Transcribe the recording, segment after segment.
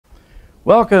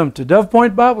Welcome to Dove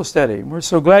Point Bible Study. We're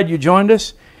so glad you joined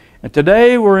us. And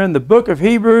today we're in the book of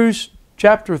Hebrews,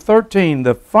 chapter 13,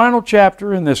 the final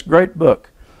chapter in this great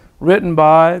book, written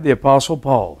by the Apostle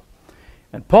Paul.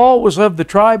 And Paul was of the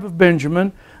tribe of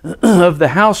Benjamin, of the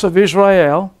house of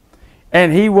Israel,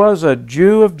 and he was a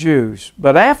Jew of Jews.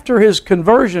 But after his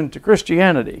conversion to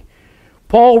Christianity,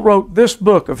 Paul wrote this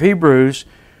book of Hebrews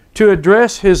to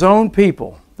address his own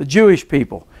people, the Jewish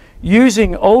people,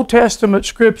 using Old Testament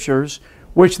scriptures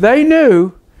which they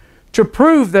knew to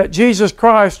prove that Jesus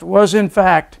Christ was in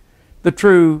fact the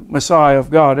true Messiah of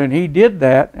God. And he did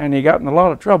that, and he got in a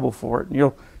lot of trouble for it. And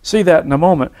you'll see that in a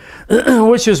moment.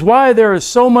 Which is why there is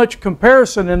so much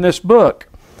comparison in this book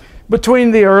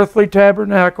between the earthly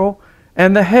tabernacle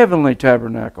and the heavenly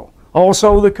tabernacle.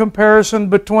 Also the comparison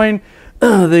between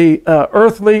the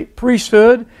earthly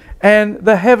priesthood and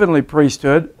the heavenly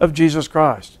priesthood of Jesus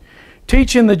Christ.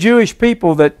 Teaching the Jewish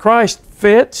people that Christ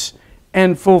fits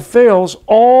and fulfills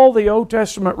all the Old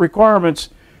Testament requirements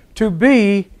to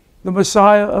be the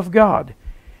Messiah of God.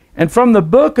 And from the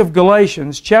book of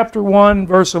Galatians, chapter 1,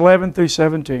 verse 11 through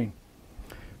 17,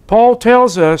 Paul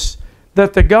tells us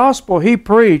that the gospel he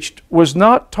preached was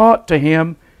not taught to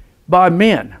him by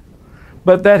men,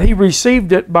 but that he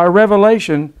received it by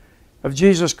revelation of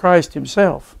Jesus Christ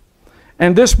himself.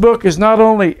 And this book is not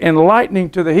only enlightening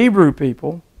to the Hebrew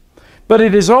people, but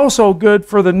it is also good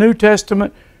for the New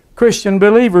Testament Christian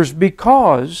believers,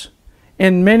 because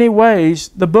in many ways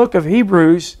the book of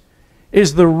Hebrews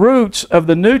is the roots of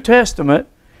the New Testament.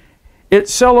 It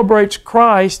celebrates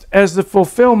Christ as the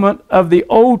fulfillment of the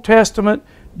Old Testament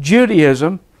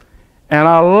Judaism. And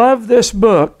I love this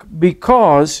book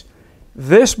because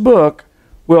this book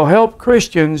will help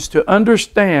Christians to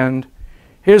understand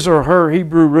his or her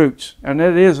Hebrew roots. And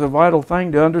it is a vital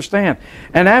thing to understand.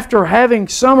 And after having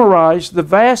summarized the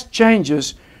vast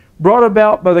changes brought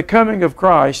about by the coming of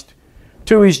Christ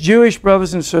to his Jewish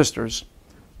brothers and sisters,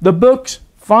 the book's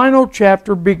final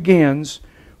chapter begins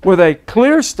with a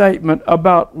clear statement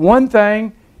about one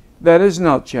thing that is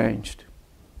not changed.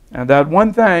 And that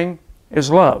one thing is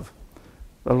love.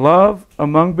 The love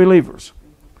among believers.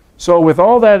 So with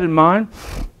all that in mind,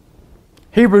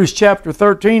 Hebrews chapter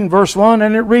 13, verse 1,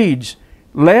 and it reads,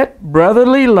 "Let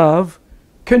brotherly love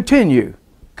continue,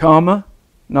 comma,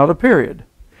 not a period."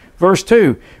 Verse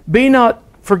 2, "Be not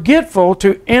forgetful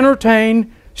to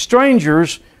entertain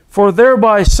strangers, for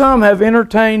thereby some have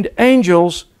entertained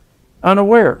angels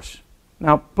unawares."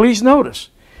 Now, please notice,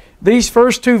 these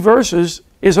first two verses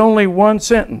is only one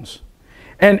sentence.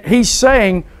 And he's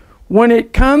saying, when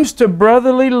it comes to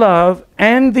brotherly love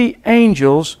and the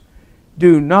angels,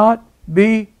 do not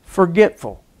be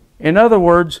forgetful. In other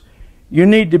words, you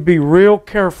need to be real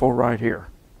careful right here.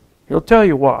 He'll tell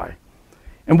you why.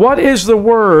 And what is the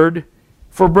word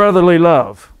for brotherly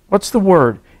love? What's the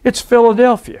word? It's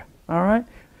Philadelphia. All right?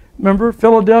 Remember,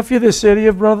 Philadelphia, the city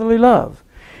of brotherly love.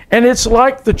 And it's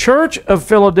like the church of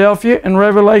Philadelphia in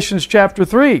Revelations chapter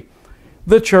 3,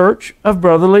 the church of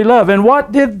brotherly love. And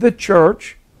what did the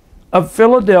church of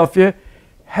Philadelphia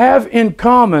have in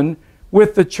common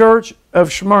with the church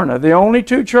of Smyrna, the only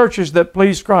two churches that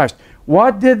pleased Christ?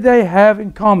 What did they have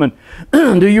in common?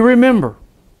 Do you remember?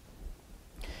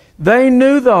 They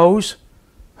knew those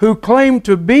who claim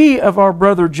to be of our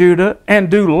brother Judah and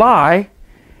do lie,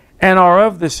 and are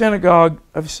of the synagogue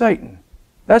of Satan.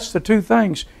 That's the two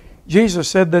things Jesus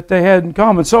said that they had in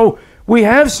common. So we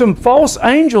have some false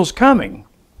angels coming.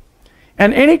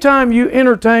 And anytime you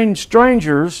entertain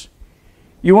strangers,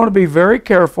 you want to be very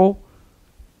careful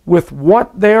with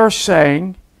what they are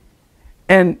saying,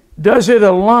 and does it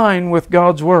align with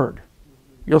God's Word?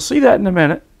 You'll see that in a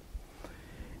minute.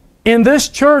 In this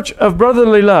church of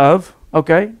brotherly love,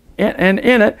 okay, and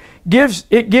in it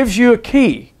gives you a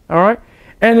key, all right?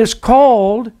 And it's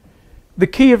called the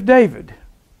key of David.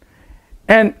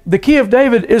 And the key of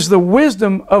David is the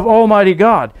wisdom of Almighty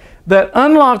God that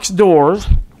unlocks doors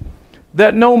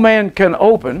that no man can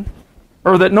open,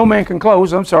 or that no man can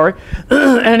close, I'm sorry.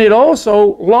 And it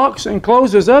also locks and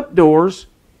closes up doors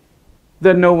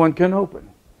that no one can open.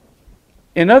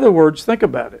 In other words, think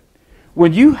about it.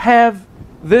 When you have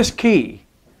this key,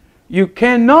 you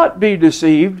cannot be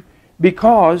deceived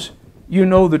because you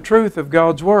know the truth of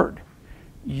God's Word.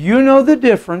 You know the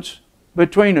difference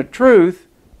between a truth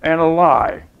and a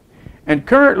lie. And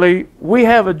currently, we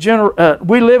live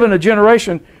in a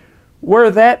generation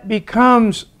where that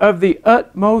becomes of the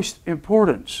utmost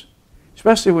importance.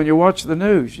 Especially when you watch the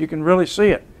news, you can really see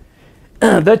it.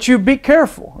 That you be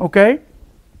careful, okay?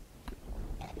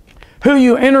 Who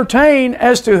you entertain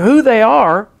as to who they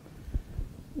are,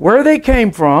 where they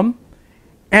came from,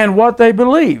 and what they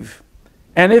believe.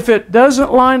 And if it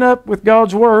doesn't line up with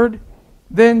God's Word,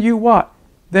 then you what?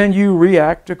 Then you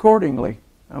react accordingly.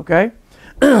 Okay?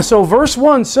 So verse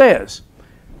 1 says,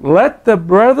 let the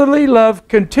brotherly love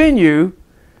continue,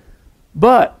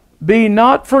 but be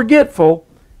not forgetful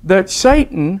that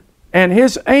Satan and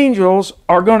his angels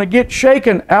are going to get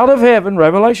shaken out of heaven,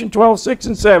 Revelation 12, 6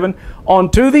 and 7,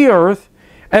 onto the earth,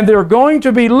 and they're going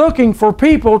to be looking for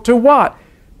people to what?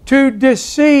 To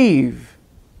deceive.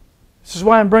 This is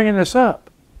why I'm bringing this up.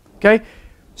 Okay?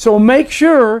 So make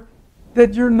sure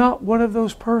that you're not one of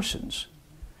those persons.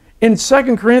 In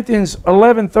 2 Corinthians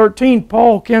 11:13,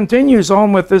 Paul continues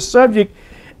on with this subject,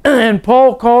 and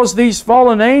Paul calls these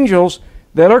fallen angels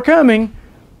that are coming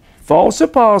false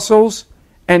apostles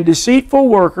and deceitful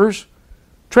workers,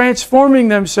 transforming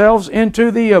themselves into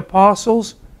the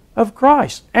apostles of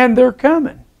Christ. And they're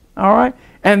coming. All right?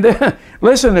 And then,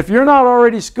 listen, if you're not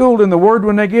already schooled in the Word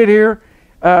when they get here,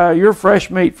 you're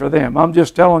fresh meat for them. I'm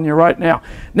just telling you right now.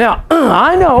 Now,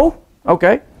 I know,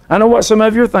 okay, I know what some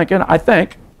of you are thinking. I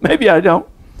think. Maybe I don't.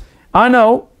 I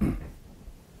know,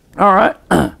 all right,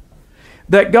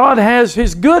 that God has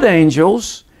His good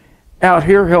angels out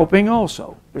here helping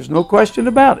also. There's no question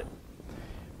about it.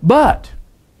 But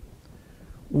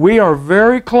we are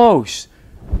very close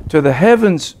to the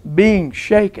heavens being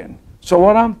shaken. So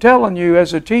what I'm telling you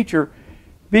as a teacher,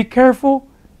 be careful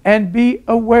and be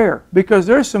aware, because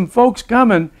there's some folks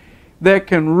coming that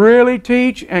can really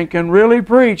teach and can really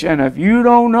preach. And if you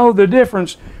don't know the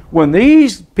difference, when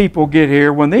these people get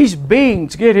here, when these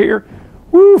beings get here,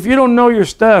 whoo, if you don't know your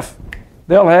stuff,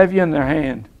 they'll have you in their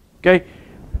hand. Okay?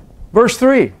 Verse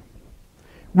 3.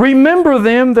 Remember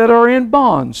them that are in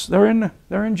bonds. They're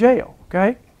in jail.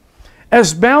 Okay?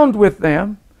 As bound with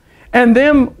them, and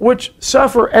them which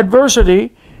suffer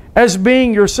adversity, as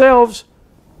being yourselves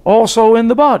also in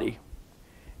the body.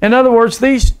 In other words,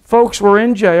 these folks were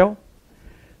in jail,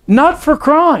 not for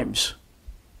crimes,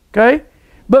 okay,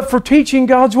 but for teaching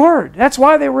God's Word. That's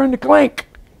why they were in the clink,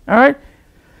 all right?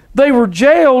 They were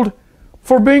jailed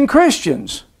for being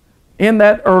Christians in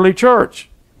that early church.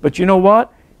 But you know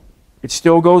what? It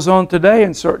still goes on today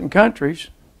in certain countries.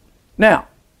 Now,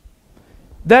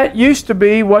 that used to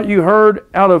be what you heard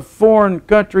out of foreign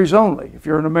countries only, if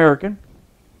you're an American.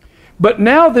 But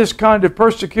now this kind of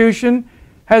persecution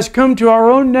has come to our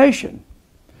own nation.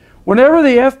 Whenever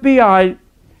the FBI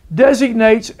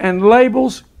designates and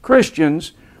labels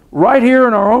Christians right here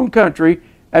in our own country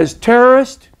as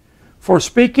terrorists for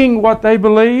speaking what they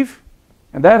believe,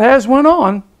 and that has went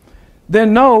on,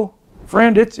 then no,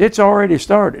 friend, it's already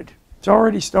started. It's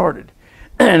already started.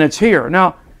 And it's here.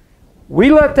 Now, we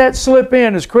let that slip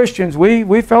in as Christians.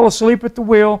 We fell asleep at the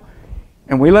wheel,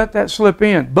 and we let that slip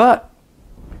in. But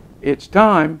it's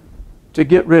time to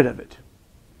get rid of it.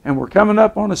 And we're coming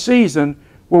up on a season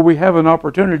where we have an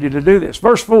opportunity to do this.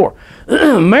 Verse 4.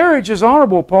 Marriage is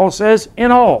honorable, Paul says,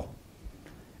 in all,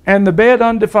 and the bed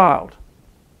undefiled.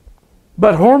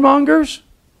 But whoremongers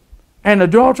and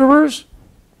adulterers,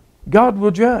 God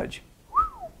will judge.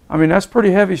 I mean, that's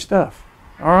pretty heavy stuff.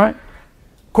 All right?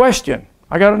 Question.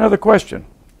 I got another question.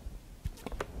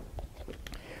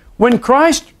 When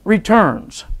Christ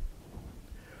returns,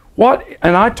 what,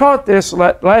 and I taught this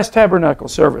last tabernacle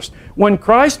service. When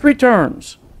Christ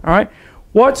returns, all right,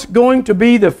 what's going to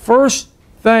be the first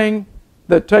thing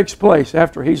that takes place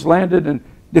after He's landed and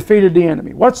defeated the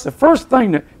enemy? What's the first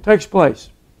thing that takes place?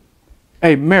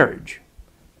 A marriage.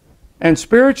 And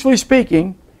spiritually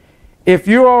speaking, if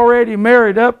you're already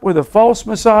married up with a false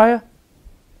Messiah,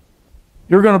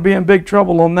 you're going to be in big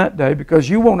trouble on that day, because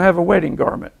you won't have a wedding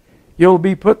garment. You'll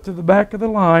be put to the back of the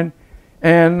line,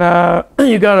 and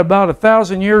you got about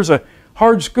 1,000 years of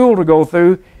hard school to go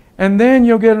through, and then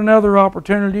you'll get another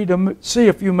opportunity to see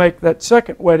if you make that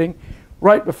second wedding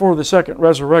right before the second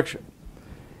resurrection.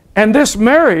 And this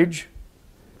marriage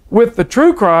with the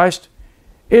true Christ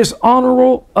is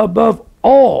honorable above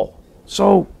all.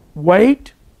 So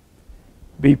wait,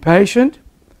 be patient,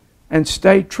 and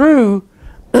stay true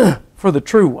for the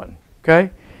true one. Okay?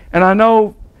 And I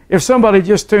know if somebody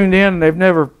just tuned in and they've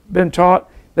never been taught,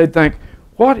 they'd think,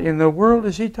 what in the world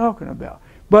is he talking about?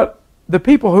 But the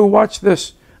people who watch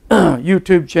this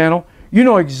YouTube channel, you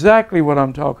know exactly what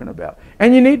I'm talking about.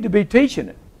 And you need to be teaching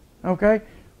it. Okay?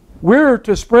 We're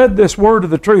to spread this word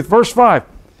of the truth. Verse 5.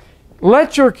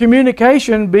 Let your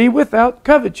communication be without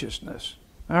covetousness.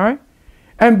 All right?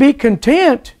 And be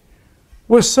content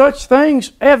with such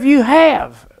things as you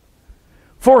have.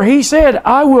 For He said,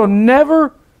 I will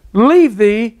never leave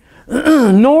thee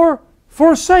nor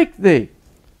forsake thee.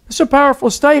 It's a powerful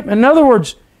statement. In other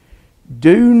words,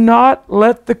 do not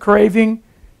let the craving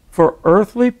for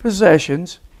earthly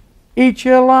possessions eat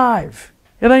you alive.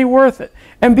 It ain't worth it.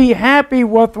 and be happy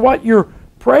with what your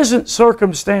present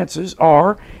circumstances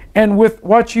are and with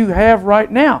what you have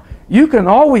right now. You can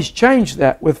always change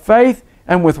that with faith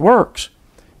and with works.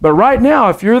 But right now,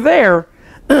 if you're there,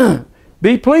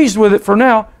 be pleased with it for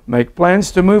now. Make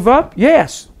plans to move up?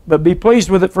 Yes, but be pleased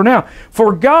with it for now.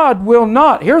 For God will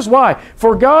not, here's why,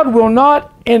 for God will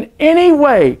not in any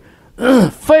way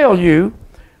fail you,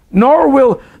 nor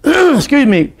will, excuse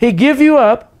me, He give you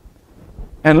up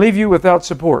and leave you without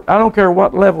support. I don't care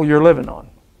what level you're living on.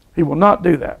 He will not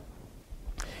do that.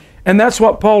 And that's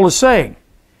what Paul is saying.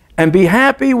 And be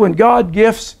happy when God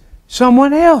gifts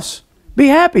someone else. Be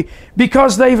happy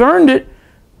because they've earned it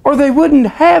or they wouldn't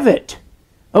have it.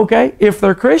 Okay? If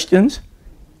they're Christians,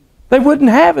 they wouldn't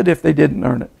have it if they didn't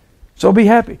earn it. So be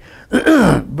happy.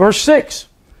 Verse 6.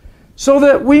 So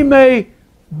that we may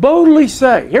boldly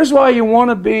say, here's why you want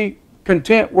to be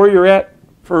content where you're at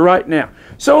for right now.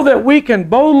 So that we can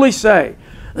boldly say,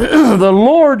 the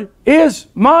Lord is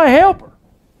my helper,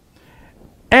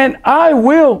 and I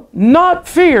will not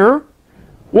fear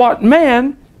what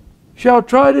man shall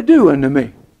try to do unto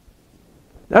me.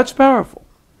 That's powerful.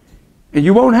 And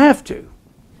you won't have to.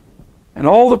 And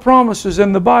all the promises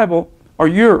in the Bible are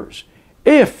yours.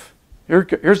 If,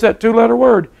 here's that two-letter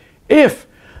word, if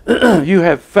you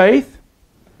have faith,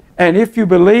 and if you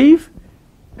believe,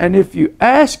 and if you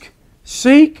ask,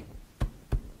 seek,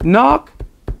 knock,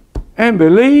 and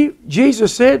believe,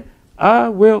 Jesus said, I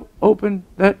will open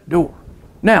that door.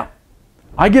 Now,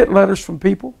 I get letters from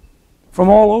people from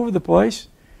all over the place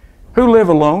who live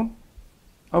alone,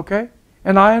 okay?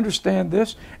 And I understand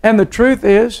this. And the truth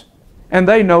is, and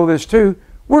they know this too,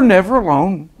 we're never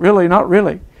alone, really, not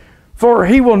really. For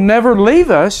He will never leave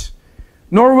us,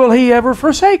 nor will He ever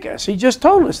forsake us. He just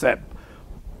told us that.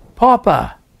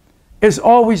 Papa is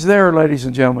always there, ladies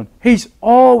and gentlemen. He's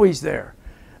always there.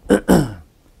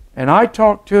 And I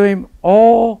talk to Him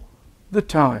all the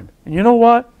time. And you know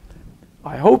what?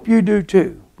 I hope you do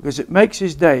too, because it makes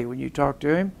His day when you talk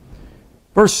to Him.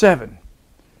 Verse 7.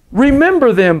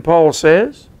 Remember them, Paul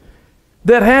says,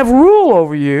 that have rule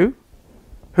over you,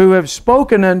 who have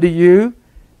spoken unto you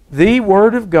the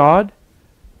word of God,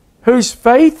 whose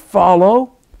faith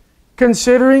follow,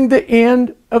 considering the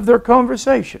end of their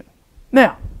conversation.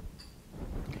 Now,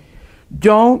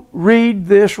 don't read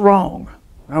this wrong,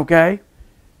 okay?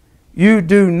 You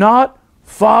do not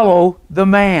follow the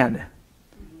man.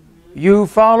 You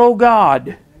follow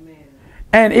God. Amen.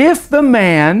 And if the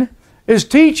man is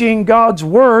teaching God's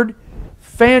Word,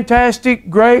 fantastic,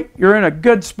 great, you're in a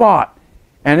good spot.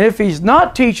 And if he's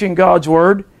not teaching God's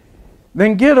Word,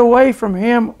 then get away from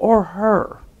him or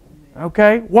her.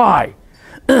 Okay? Why?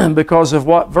 Because of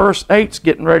what verse 8's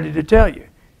getting ready to tell you.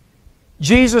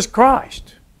 Jesus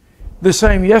Christ, the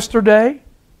same yesterday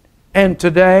and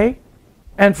today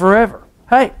and forever.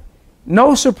 Hey,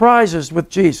 no surprises with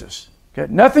Jesus.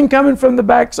 Okay? Nothing coming from the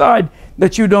backside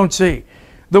that you don't see.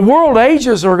 The world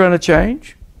ages are going to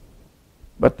change,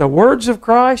 but the words of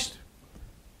Christ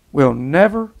will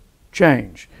never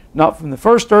change. Not from the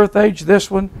first earth age,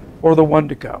 this one, or the one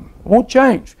to come. It won't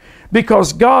change.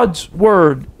 Because God's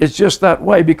Word is just that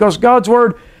way. Because God's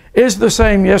Word is the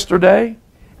same yesterday,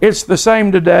 it's the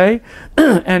same today,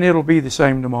 and it'll be the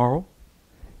same tomorrow.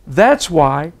 That's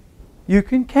why you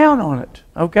can count on it,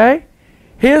 okay?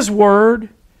 His Word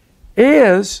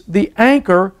is the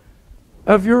anchor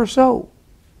of your soul.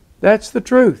 That's the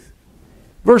truth.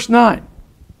 Verse 9.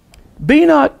 Be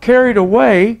not carried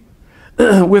away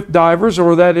with divers,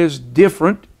 or that is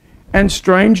different and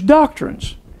strange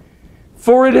doctrines.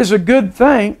 For it is a good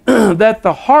thing that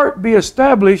the heart be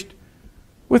established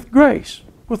with grace,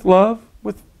 with love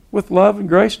and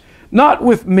grace, not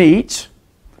with meats,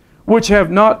 which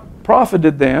have not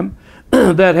profited them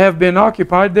that have been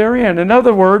occupied therein. In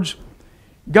other words,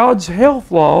 God's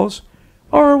health laws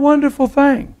are a wonderful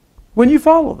thing when you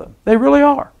follow them. They really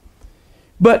are.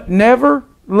 But never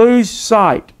lose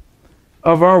sight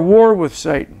of our war with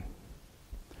Satan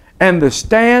and the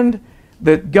stand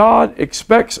that God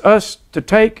expects us to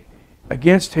take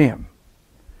against him.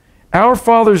 Our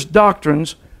Father's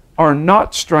doctrines are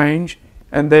not strange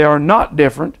and they are not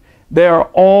different. They are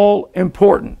all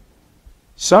important.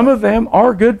 Some of them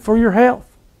are good for your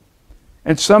health,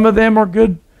 and some of them are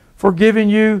good for giving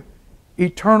you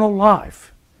eternal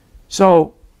life.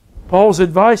 So, Paul's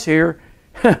advice here,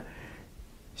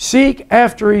 seek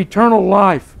after eternal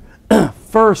life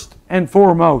first and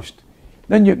foremost.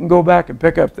 Then you can go back and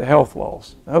pick up the health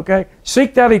laws. Okay?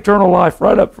 Seek that eternal life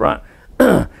right up front.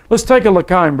 Let's take a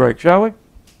L'chaim break, shall we?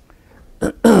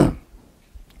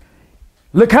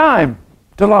 L'chaim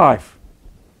to life.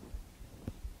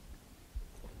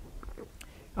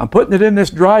 I'm putting it in this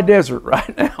dry desert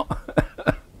right now.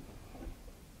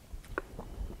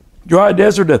 dry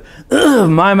desert of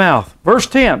my mouth. Verse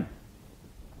 10.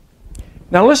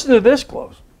 Now listen to this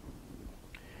close.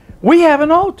 We have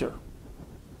an altar.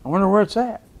 I wonder where it's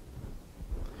at.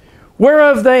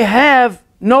 Whereof they have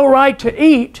no right to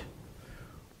eat,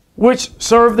 which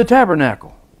serve the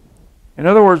tabernacle. In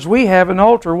other words, we have an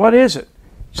altar. What is it?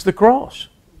 It's the cross.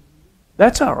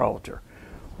 That's our altar,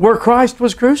 where Christ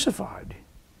was crucified.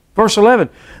 Verse 11,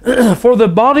 for the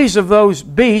bodies of those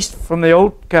beasts from the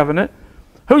old covenant,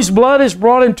 whose blood is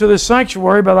brought into the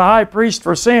sanctuary by the high priest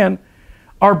for sin,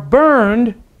 are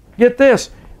burned, get this,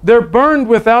 they're burned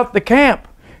without the camp.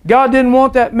 God didn't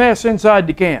want that mess inside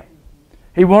the camp.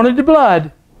 He wanted the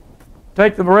blood.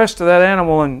 Take the rest of that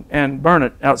animal and burn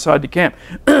it outside the camp.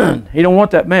 He don't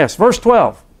want that mess. Verse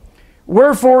 12,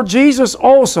 wherefore Jesus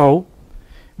also,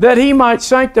 that he might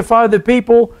sanctify the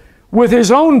people with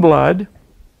his own blood,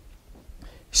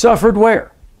 suffered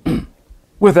where?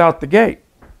 Without the gate.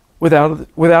 Without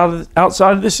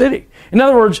outside of the city. In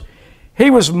other words, he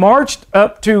was marched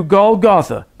up to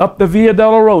Golgotha, up the Via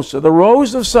Dolorosa,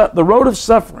 the road of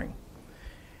suffering.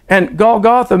 And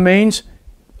Golgotha means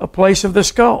a place of the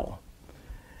skull.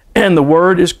 And the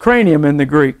word is cranium in the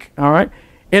Greek. All right.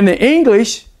 In the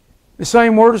English, the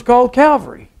same word is called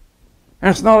Calvary. And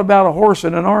it's not about a horse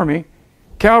and an army.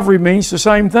 Calvary means the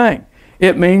same thing.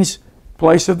 It means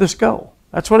place of the skull.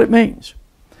 That's what it means.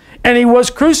 And he was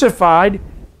crucified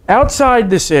outside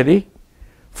the city,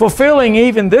 fulfilling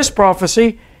even this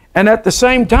prophecy. And at the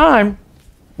same time,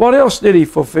 what else did he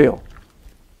fulfill?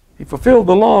 He fulfilled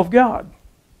the law of God.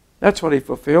 That's what he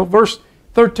fulfilled. Verse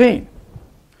 13.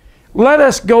 Let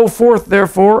us go forth,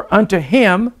 therefore, unto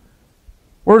him.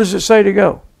 Where does it say to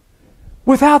go?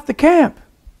 Without the camp.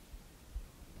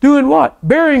 Doing what?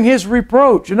 Bearing his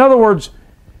reproach. In other words,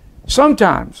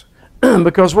 sometimes,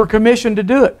 because we're commissioned to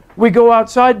do it, we go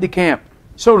outside the camp,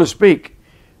 so to speak,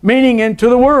 meaning into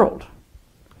the world,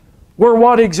 where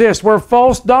what exists, where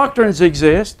false doctrines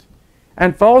exist,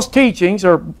 and false teachings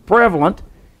are prevalent,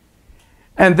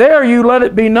 and there you let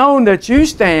it be known that you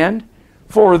stand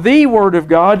for the Word of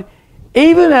God,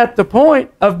 even at the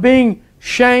point of being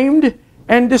shamed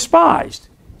and despised.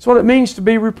 That's what it means to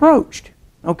be reproached.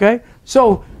 Okay?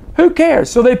 So, who cares?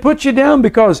 So they put you down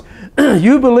because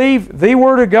you believe the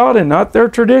Word of God and not their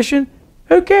tradition?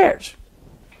 Who cares?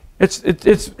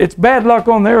 It's bad luck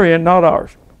on their end, not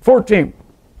ours. 14.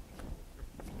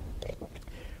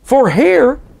 For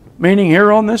here, meaning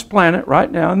here on this planet,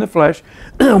 right now in the flesh,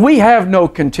 we have no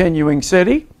continuing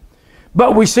city,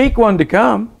 but we seek one to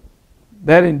come.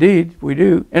 That indeed we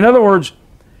do. In other words,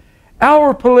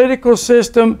 our political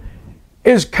system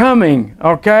is coming,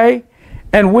 okay?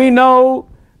 And we know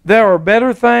there are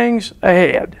better things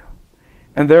ahead.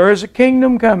 And there is a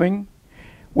kingdom coming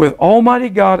with Almighty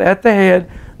God at the head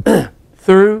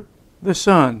through the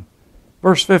Son.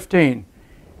 Verse 15.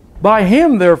 By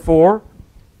him, therefore,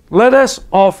 let us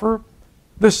offer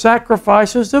the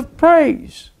sacrifices of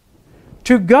praise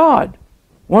to God.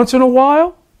 Once in a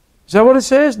while? Is that what it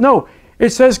says? No. It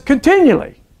says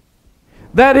continually.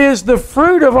 That is the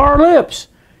fruit of our lips,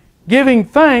 giving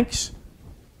thanks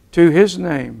to his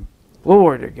name.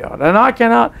 Glory to God. And I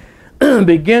cannot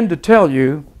begin to tell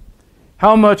you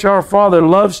how much our Father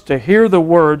loves to hear the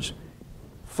words,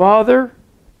 Father,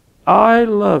 I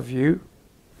love you.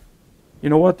 You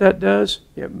know what that does?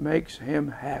 It makes him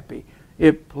happy.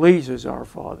 It pleases our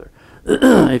Father.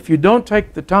 If you don't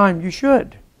take the time, you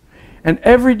should. And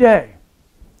every day,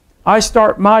 I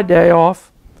start my day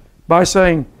off by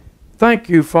saying, thank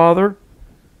you, Father,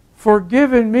 for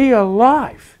giving me a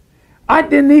life. I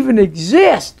didn't even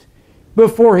exist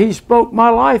before he spoke my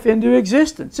life into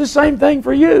existence. It's the same thing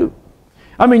for you.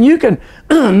 I mean, you can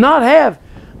not have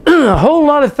a whole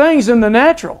lot of things in the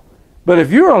natural, but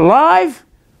if you're alive,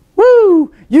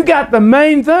 woo, you got the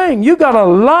main thing. You got a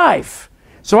life.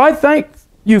 So I thank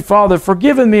you, Father, for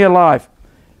giving me a life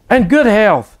and good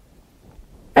health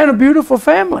and a beautiful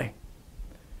family.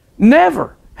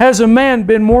 Never has a man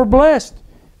been more blessed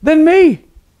than me.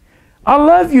 I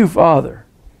love you, Father.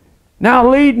 Now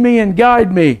lead me and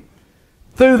guide me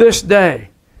through this day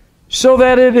so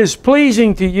that it is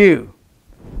pleasing to you.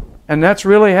 And that's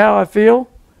really how I feel,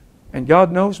 and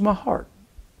God knows my heart.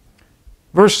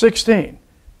 Verse 16.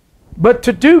 But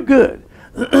to do good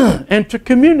and to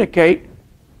communicate,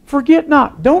 forget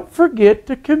not. Don't forget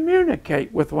to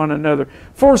communicate with one another.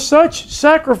 For such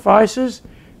sacrifices,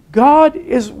 God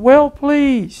is well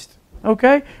pleased.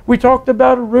 Okay? We talked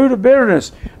about a root of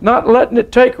bitterness, not letting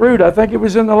it take root. I think it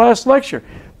was in the last lecture.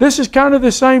 This is kind of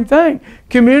the same thing.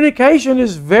 Communication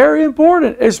is very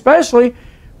important, especially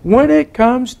when it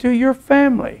comes to your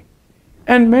family.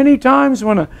 And many times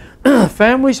when a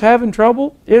family's having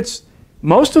trouble, it's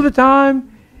Most of the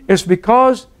time, it's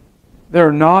because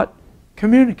they're not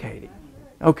communicating.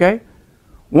 Okay?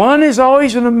 One is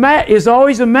always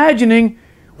imagining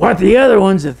what the other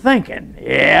ones are thinking.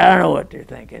 Yeah, I know what they're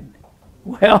thinking.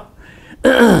 Well,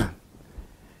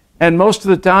 and most of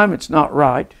the time it's not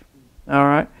right. All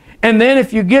right? And then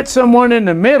if you get someone in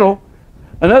the middle,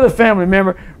 another family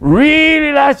member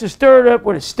really likes to stir it up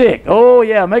with a stick. Oh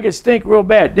yeah, make it stink real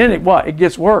bad. Then it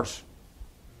gets worse.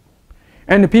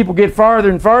 And the people get farther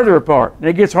and farther apart. And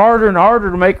it gets harder and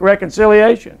harder to make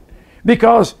reconciliation.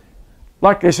 Because,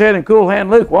 like they said in Cool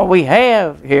Hand Luke, what we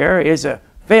have here is a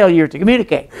failure to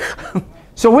communicate.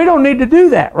 So we don't need to do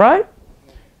that, right?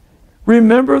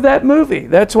 Remember that movie.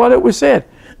 That's what it was said.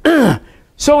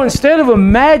 So instead of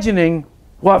imagining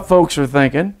what folks are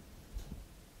thinking,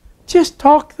 just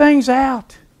talk things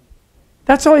out.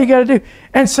 That's all you got to do.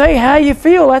 And say how you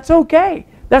feel. That's okay.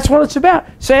 That's what it's about.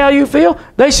 Say how you feel.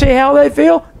 They say how they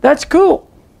feel. That's cool.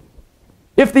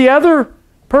 If the other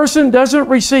person doesn't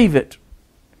receive it,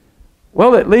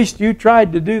 well, at least you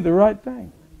tried to do the right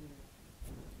thing.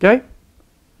 Okay?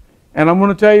 And I'm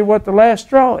going to tell you what the last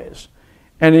straw is.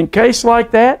 And in case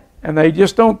like that, and they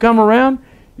just don't come around,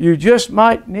 you just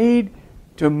might need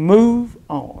to move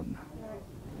on.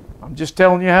 I'm just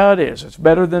telling you how it is. It's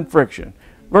better than friction.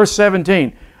 Verse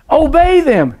 17. Obey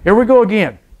them. Here we go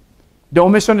again.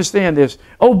 Don't misunderstand this.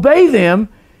 Obey them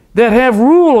that have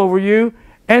rule over you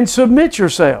and submit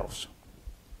yourselves.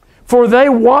 For they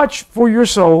watch for your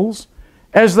souls,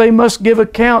 as they must give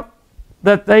account,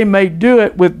 that they may do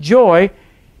it with joy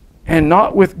and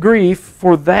not with grief,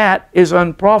 for that is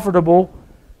unprofitable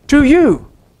to you.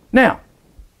 Now,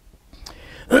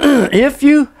 if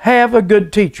you have a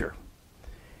good teacher,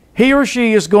 he or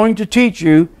she is going to teach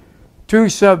you to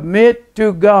submit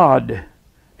to God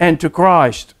and to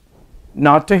Christ,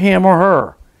 not to him or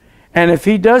her. And if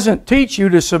he doesn't teach you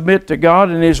to submit to God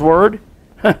and His Word,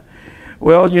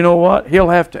 well, you know what? He'll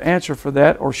have to answer for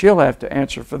that, or she'll have to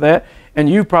answer for that, and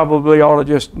you probably ought to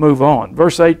just move on.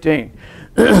 Verse 18.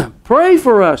 Pray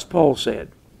for us, Paul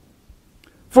said,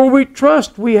 for we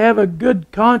trust we have a good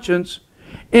conscience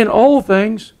in all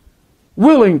things,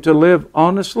 willing to live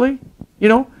honestly. You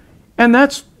know, and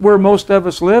that's where most of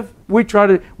us live.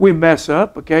 We mess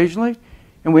up occasionally,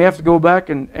 and we have to go back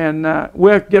and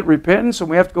we have to get repentance, and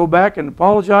we have to go back and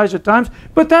apologize at times.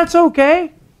 But that's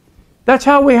okay. That's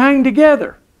how we hang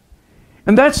together.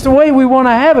 And that's the way we want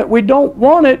to have it. We don't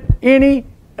want it any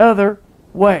other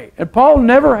way. And Paul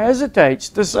never hesitates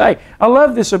to say, I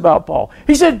love this about Paul.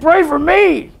 He said, pray for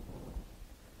me.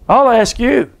 I'll ask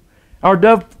you, our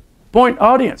Dove Point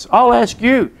audience, I'll ask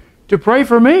you to pray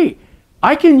for me.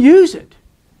 I can use it.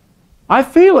 I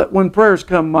feel it when prayers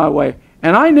come my way,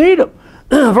 and I need them.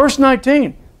 Verse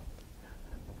 19.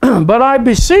 But I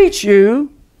beseech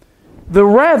you the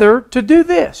rather to do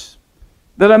this,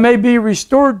 that I may be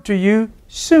restored to you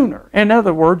sooner. In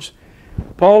other words,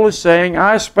 Paul is saying,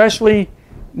 I especially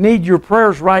need your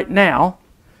prayers right now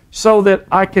so that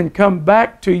I can come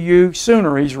back to you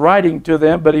sooner. He's writing to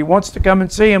them, but he wants to come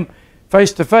and see them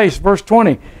face to face. Verse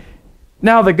 20.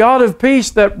 Now the God of peace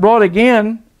that brought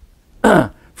again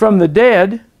from the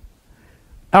dead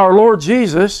our Lord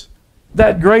Jesus,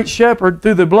 that great shepherd,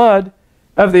 through the blood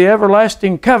of the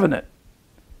everlasting covenant.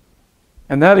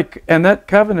 And that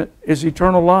covenant is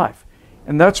eternal life.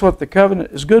 And that's what the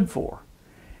covenant is good for.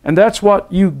 And that's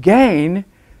what you gain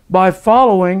by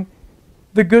following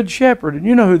the Good Shepherd. And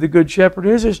you know who the Good Shepherd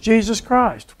is. It's Jesus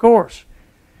Christ, of course.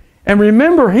 And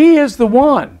remember, He is the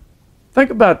one. Think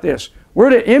about this. We're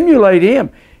to emulate Him.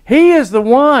 He is the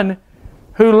one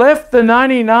who left the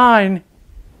 99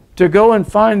 to go and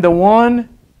find the one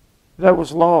that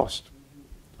was lost.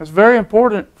 It's very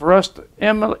important for us to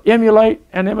emulate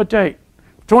and imitate.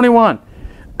 21.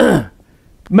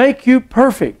 Make you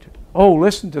perfect. Oh,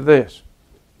 listen to this.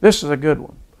 This is a good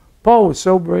one. Paul was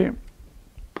so brilliant.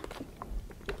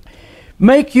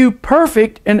 Make you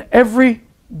perfect in every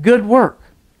good work,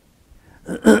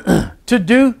 to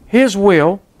do His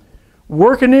will,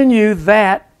 working in you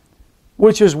that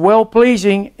which is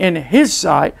well-pleasing in His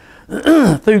sight,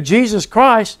 through Jesus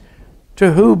Christ,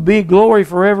 to whom be glory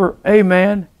forever.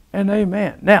 Amen and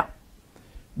amen. Now,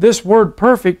 this word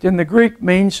perfect in the Greek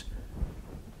means,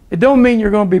 it don't mean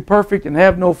you're going to be perfect and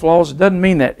have no flaws. It doesn't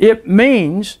mean that. It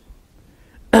means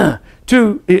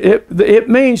it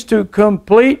means to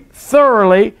complete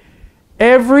thoroughly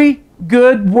every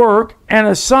good work and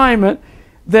assignment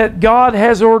that God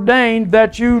has ordained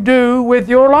that you do with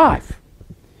your life.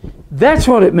 That's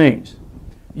what it means.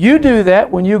 You do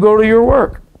that when you go to your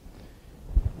work.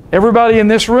 Everybody in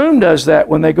this room does that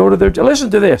when they go to their... Listen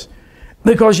to this.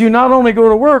 Because you not only go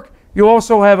to work, you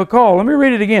also have a call. Let me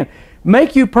read it again.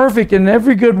 make you perfect in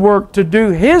every good work to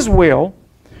do His will,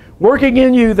 working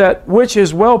in you that which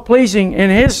is well-pleasing in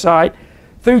His sight,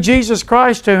 through Jesus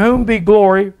Christ, to whom be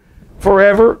glory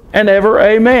forever and ever.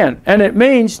 Amen. And it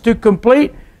means to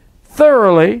complete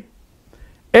thoroughly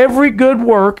every good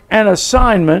work and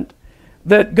assignment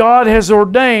that God has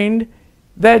ordained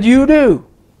that you do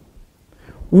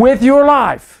with your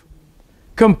life.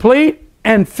 Complete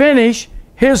and finish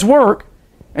His work.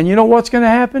 And you know what's going to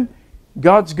happen?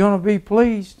 God's going to be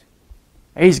pleased.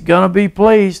 He's going to be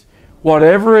pleased.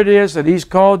 Whatever it is that He's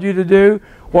called you to do,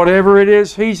 whatever it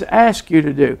is He's asked you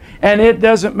to do. And it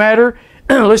doesn't matter.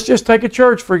 Let's just take a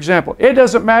church, for example. It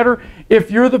doesn't matter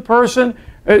if you're the person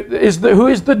who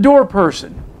is the door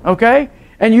person, okay?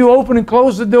 And you open and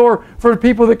close the door for the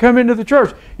people that come into the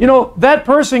church. You know, that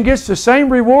person gets the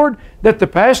same reward that the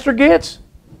pastor gets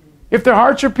if their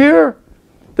hearts are pure.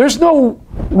 There's no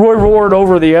reward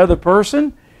over the other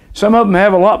person. Some of them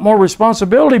have a lot more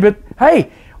responsibility, but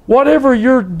hey, whatever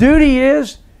your duty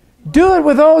is, do it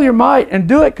with all your might and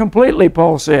do it completely,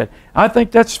 Paul said. I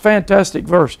think that's a fantastic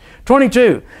verse.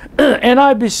 22, and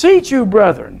I beseech you,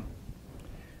 brethren,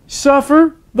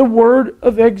 suffer the word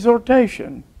of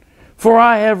exhortation, for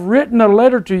I have written a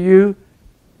letter to you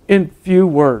in few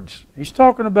words. He's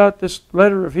talking about this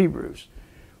letter of Hebrews.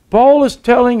 Paul is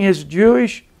telling his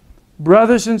Jewish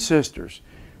brothers and sisters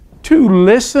to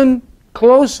listen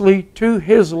closely to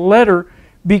his letter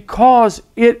because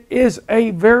it is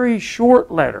a very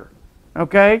short letter,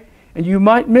 okay? And you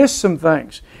might miss some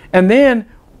things. And then,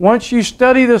 once you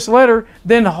study this letter,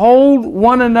 then hold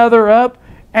one another up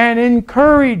and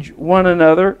encourage one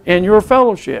another in your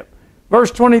fellowship.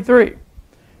 Verse 23,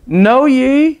 know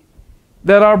ye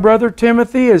that our brother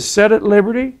Timothy is set at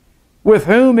liberty, with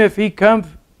whom if he come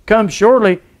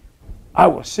shortly, I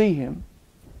will see him.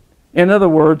 In other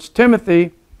words,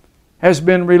 Timothy has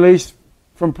been released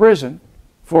from prison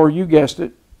for, you guessed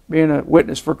it, being a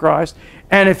witness for Christ.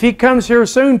 And if he comes here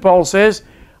soon, Paul says,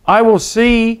 I will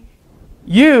see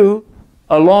you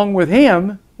along with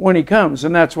him when he comes.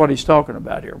 And that's what he's talking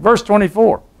about here. Verse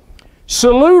 24,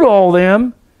 salute all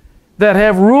them that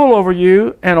have rule over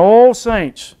you and all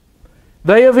saints.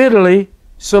 They of Italy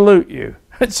salute you.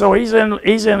 So he's in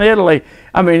Italy.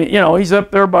 I mean, you know, he's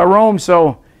up there by Rome,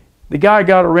 so the guy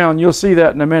got around. You'll see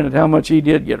that in a minute, how much he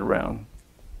did get around.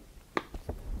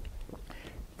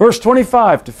 Verse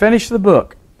 25, to finish the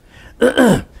book.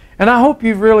 And I hope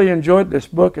you've really enjoyed this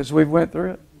book as we've went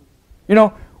through it. You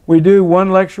know, we do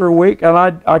one lecture a week,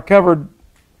 and I covered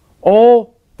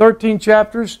all 13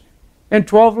 chapters in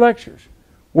 12 lectures.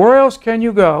 Where else can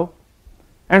you go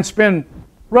and spend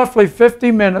roughly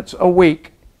 50 minutes a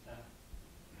week,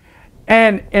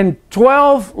 and in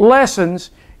 12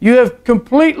 lessons, you have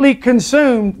completely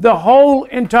consumed the whole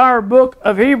entire book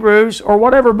of Hebrews, or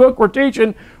whatever book we're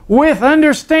teaching, with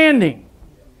understanding?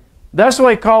 That's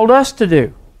what He called us to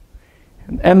do.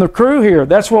 And the crew here,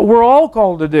 that's what we're all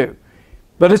called to do.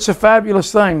 But it's a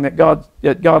fabulous thing that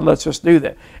God lets us do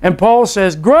that. And Paul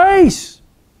says, grace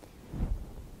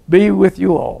be with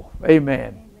you all.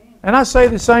 Amen. And I say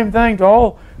the same thing to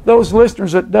all those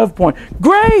listeners at Dove Point.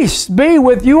 Grace be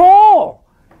with you all.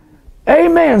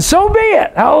 Amen. So be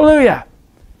it. Hallelujah.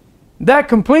 That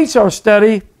completes our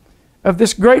study of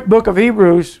this great book of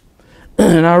Hebrews.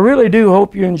 And I really do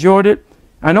hope you enjoyed it.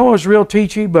 I know it was real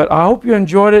teachy, but I hope you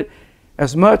enjoyed it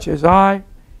as much as I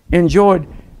enjoyed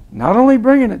not only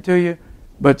bringing it to you,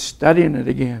 but studying it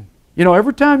again. You know,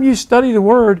 every time you study the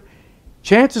Word,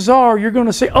 chances are you're going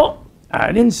to say, oh,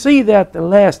 I didn't see that the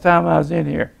last time I was in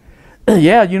here.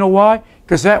 Yeah, you know why?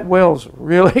 Because that well's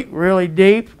really, really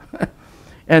deep.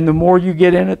 And the more you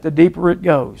get in it, the deeper it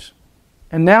goes.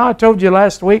 And now I told you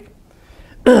last week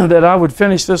that I would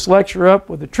finish this lecture up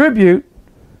with a tribute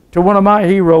to one of my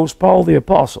heroes, Paul the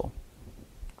Apostle.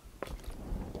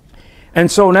 And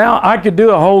so now I could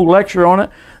do a whole lecture on it,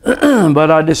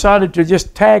 but I decided to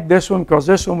just tag this one because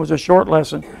this one was a short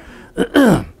lesson.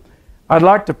 I'd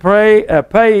like to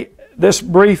pay this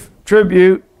brief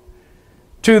tribute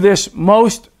to this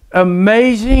most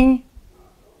amazing,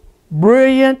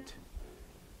 brilliant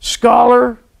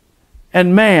scholar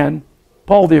and man,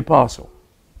 Paul the Apostle,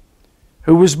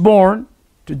 who was born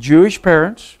to Jewish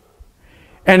parents,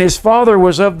 and his father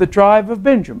was of the tribe of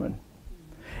Benjamin,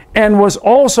 and was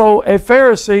also a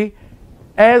Pharisee,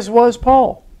 as was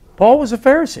Paul. Paul was a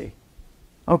Pharisee.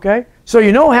 Okay? So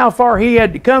you know how far he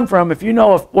had to come from, if you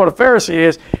know what a Pharisee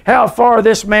is, how far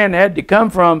this man had to come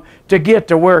from to get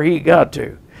to where he got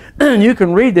to. And you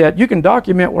can read that. You can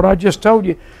document what I just told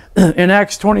you in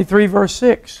Acts 23, verse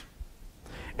 6.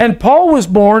 And Paul was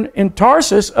born in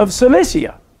Tarsus of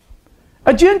Cilicia,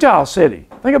 a Gentile city.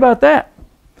 Think about that.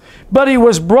 But he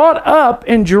was brought up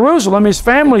in Jerusalem. His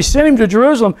family sent him to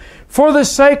Jerusalem for the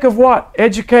sake of what?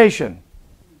 Education.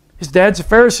 His dad's a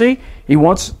Pharisee. He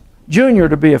wants Junior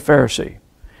to be a Pharisee.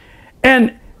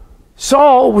 And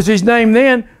Saul was his name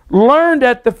then, learned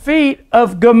at the feet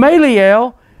of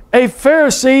Gamaliel, a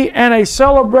Pharisee and a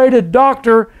celebrated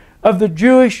doctor of the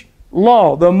Jewish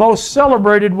law, the most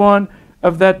celebrated one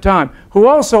of that time, who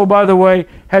also, by the way,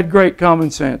 had great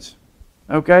common sense.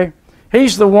 Okay?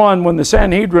 He's the one, when the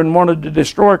Sanhedrin wanted to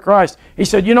destroy Christ, he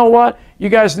said, you know what? You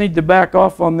guys need to back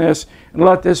off on this and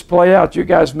let this play out. You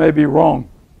guys may be wrong.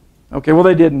 Okay, well,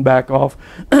 they didn't back off,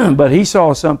 but he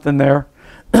saw something there.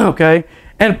 Okay?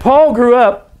 And Paul grew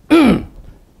up,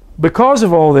 because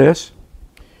of all this,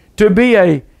 to be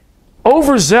a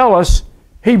overzealous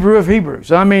Hebrew of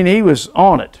Hebrews. I mean, he was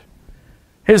on it.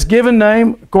 His given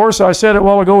name, of course, I said it a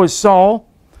while ago, is Saul,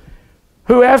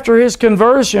 who after his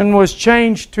conversion was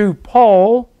changed to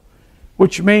Paul,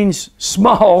 which means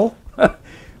small,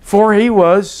 for he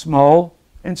was small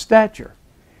in stature.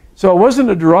 So it wasn't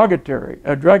a derogatory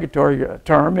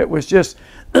term. It was just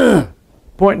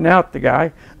pointing out the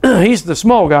guy. He's the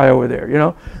small guy over there, you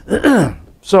know.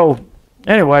 So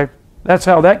anyway, that's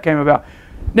how that came about.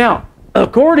 Now,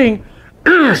 according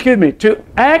excuse me, to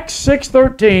Acts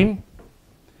 6:13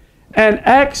 and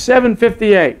Acts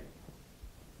 7:58,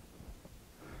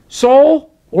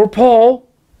 Saul, or Paul,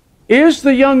 is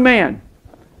the young man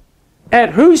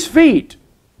at whose feet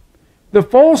the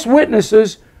false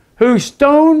witnesses who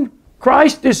stoned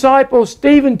Christ's disciple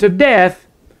Stephen to death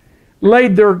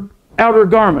laid their outer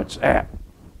garments at.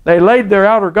 They laid their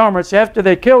outer garments after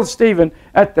they killed Stephen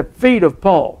at the feet of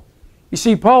Paul. You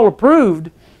see, Paul approved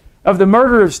of the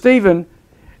murder of Stephen,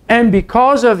 and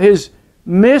because of his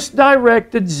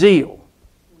misdirected zeal.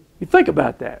 You think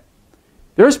about that.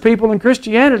 There's people in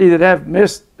Christianity that have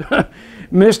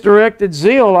misdirected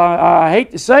zeal. I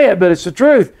hate to say it, but it's the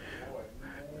truth.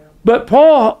 But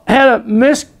Paul had a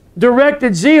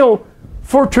misdirected zeal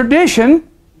for tradition,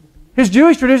 his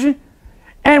Jewish tradition.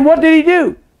 And what did he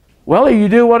do? Well, you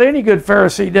do what any good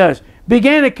Pharisee does.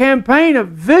 Began a campaign of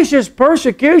vicious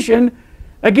persecution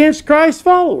against Christ's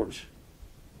followers.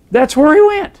 That's where he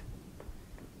went.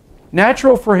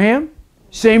 Natural for him.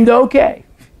 Seemed okay.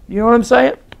 You know what I'm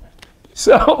saying?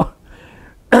 So,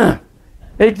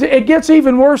 it gets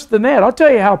even worse than that. I'll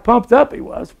tell you how pumped up he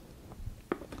was.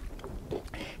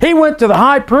 He went to the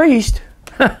high priest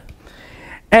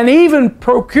and even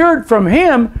procured from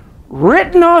him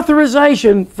written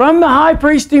authorization from the high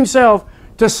priest himself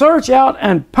to search out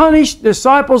and punish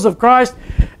disciples of Christ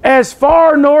as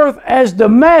far north as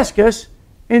Damascus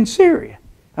in Syria.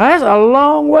 Now, that's a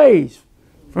long ways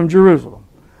from Jerusalem.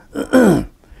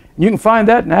 You can find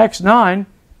that in Acts 9,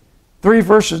 3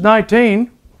 verses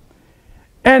 19.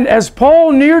 And as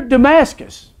Paul neared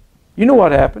Damascus, you know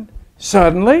what happened?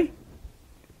 Suddenly,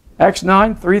 Acts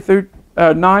 9, 3 through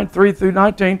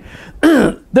 19,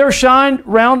 there shined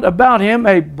round about him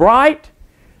a bright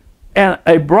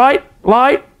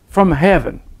light from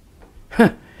heaven.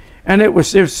 And it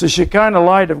was the Shekinah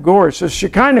light of glory. It's the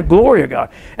Shekinah glory of God.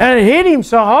 And it hit him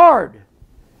so hard,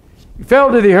 he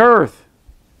fell to the earth.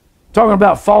 Talking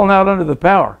about falling out under the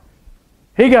power.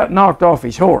 He got knocked off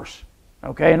his horse.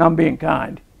 Okay, and I'm being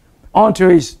kind. Onto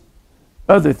his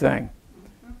other thing.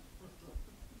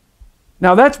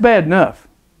 Now that's bad enough.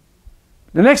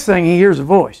 The next thing, he hears a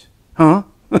voice. Huh?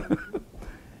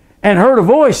 And heard a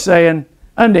voice saying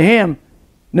unto him,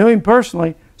 knew him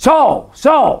personally, Saul,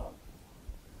 Saul,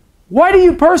 why do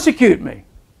you persecute me?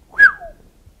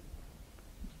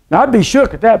 Now I'd be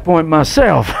shook at that point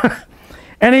myself.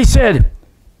 And he said,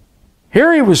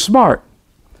 here he was smart.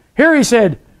 Here he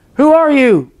said, who are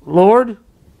you, Lord?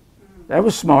 That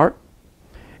was smart.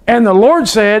 And the Lord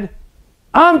said,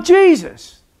 I'm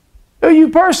Jesus, who you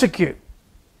persecute.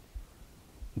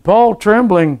 Paul,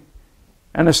 trembling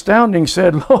and astounding,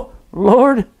 said,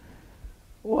 Lord,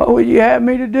 what would you have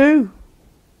me to do?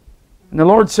 And the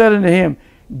Lord said unto him,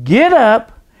 get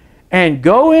up and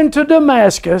go into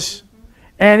Damascus,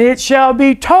 and it shall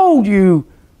be told you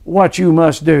what you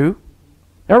must do.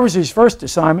 That was his first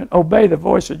assignment, obey the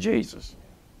voice of Jesus.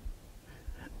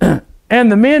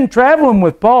 And the men traveling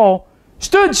with Paul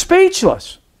stood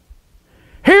speechless,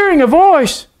 hearing a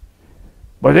voice,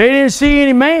 but they didn't see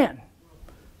any man.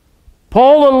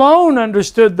 Paul alone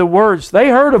understood the words. They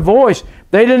heard a voice.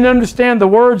 They didn't understand the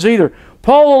words either.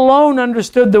 Paul alone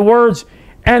understood the words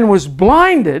and was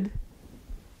blinded.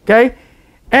 Okay?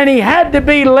 And he had to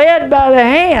be led by the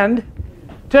hand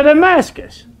to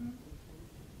Damascus.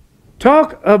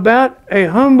 Talk about a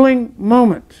humbling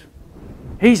moment.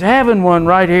 He's having one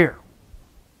right here.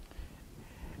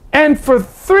 And for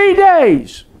 3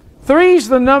 days, Three's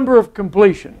the number of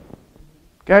completion.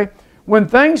 Okay? When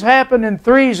things happen in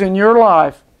threes in your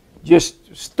life,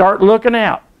 just start looking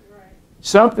out.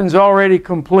 Something's already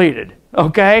completed.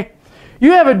 Okay?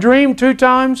 You have a dream 2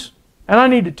 times, and I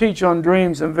need to teach on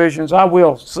dreams and visions. I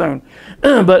will soon.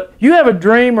 But you have a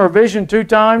dream or a vision 2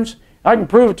 times, I can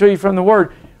prove it to you from the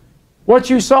Word.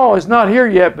 What you saw is not here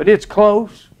yet, but it's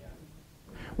close.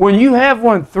 When you have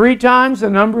one 3 times the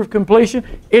number of completion,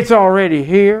 it's already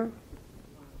here.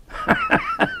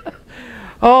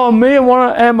 Oh, me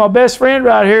and my best friend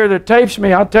right here that tapes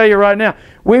me, I'll tell you right now,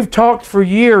 we've talked for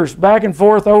years back and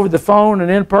forth over the phone and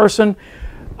in person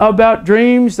about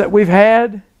dreams that we've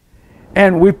had.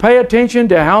 And we pay attention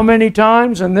to how many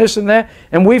times and this and that.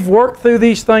 And we've worked through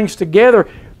these things together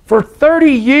for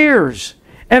 30 years.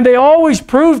 And they always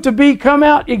prove to come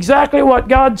out exactly what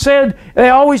God said. They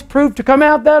always prove to come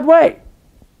out that way.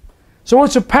 So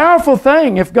it's a powerful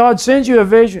thing if God sends you a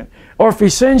vision or if He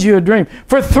sends you a dream.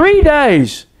 For 3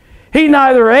 days, he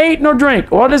neither ate nor drank.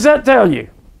 What does that tell you?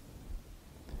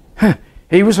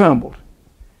 He was humbled.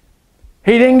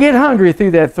 He didn't get hungry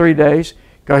through that 3 days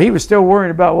because he was still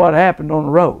worrying about what happened on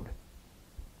the road.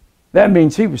 That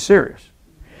means he was serious.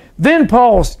 Then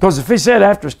Paul, because if he said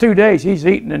after 2 days he's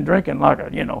eating and drinking like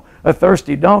a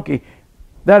thirsty donkey,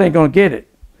 that ain't going to get it.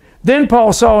 Then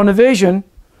Paul saw in a vision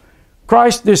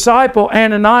Christ's disciple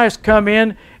Ananias come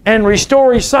in and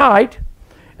restore his sight.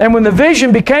 And when the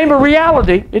vision became a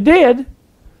reality, it did,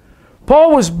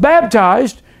 Paul was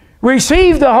baptized,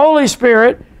 received the Holy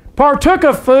Spirit, partook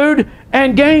of food,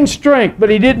 and gained strength. But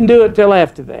he didn't do it till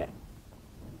after that.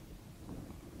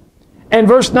 And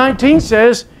verse 19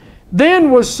 says, then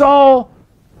was Saul,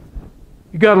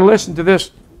 you got to listen to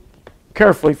this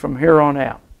carefully from here on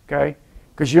out, okay?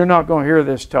 Because you're not going to hear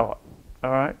this taught,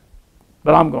 all right?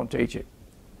 But I'm going to teach it.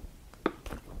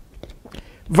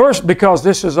 Because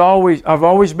this is I've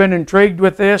always been intrigued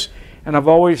with this, and I've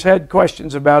always had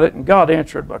questions about it, and God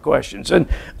answered my questions. And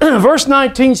verse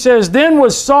 19 says, then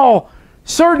was Saul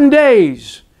certain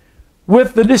days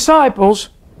with the disciples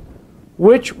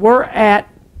which were at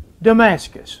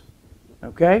Damascus.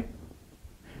 Okay?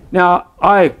 Now,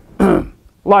 I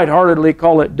lightheartedly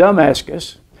call it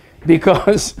Damascus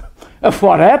because of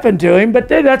what happened to him, but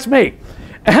that's me.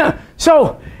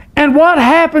 So, and what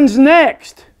happens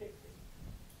next?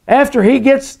 After he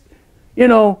gets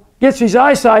his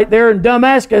eyesight there in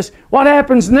Damascus, what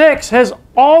happens next has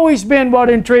always been what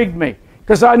intrigued me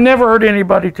because I never heard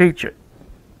anybody teach it.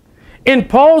 In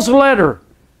Paul's letter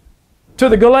to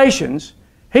the Galatians,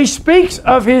 he speaks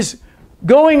of his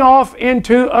going off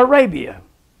into Arabia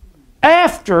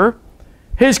after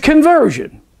his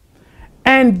conversion,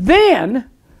 and then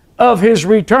of his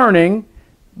returning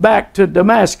back to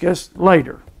Damascus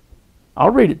later. I'll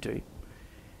read it to you.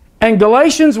 And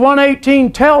Galatians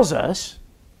 1:18 tells us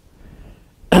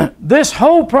this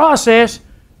whole process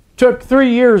took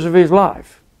 3 years of his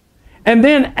life. And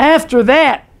then after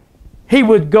that, he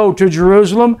would go to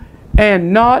Jerusalem,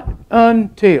 and not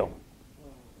until.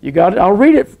 You got it? I'll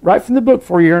read it right from the book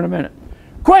for you here in a minute.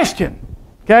 Question,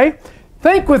 okay?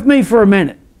 Think with me for a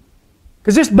minute,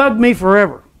 because this bugged me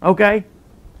forever, okay?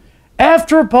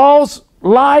 After Paul's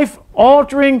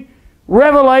life-altering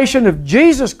revelation of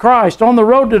Jesus Christ on the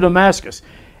road to Damascus,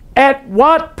 at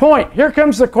what point, here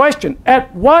comes the question,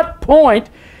 at what point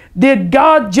did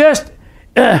God just,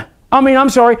 at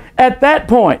that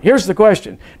point, here's the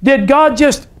question, did God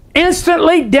just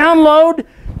instantly download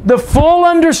the full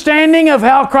understanding of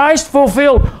how Christ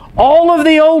fulfilled all of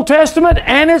the Old Testament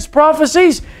and its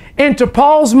prophecies into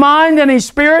Paul's mind and his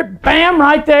spirit? Bam,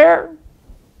 right there.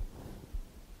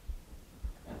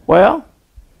 Well,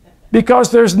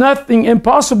 because there's nothing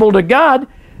impossible to God,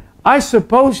 I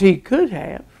suppose he could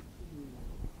have.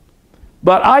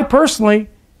 But I personally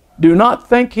do not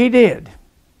think he did.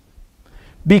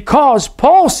 Because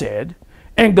Paul said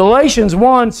in Galatians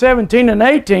 1:17 and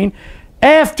 18,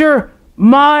 after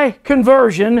my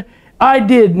conversion, I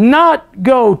did not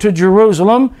go to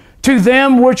Jerusalem to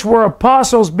them which were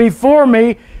apostles before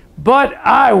me, but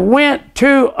I went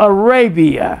to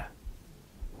Arabia.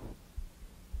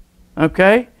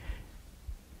 Okay?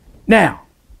 Now,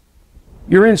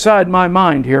 you're inside my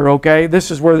mind here, okay? This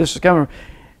is where this is coming from.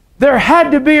 There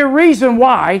had to be a reason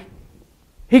why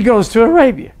he goes to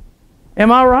Arabia.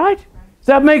 Am I right? Does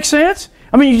that make sense?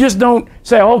 I mean, you just don't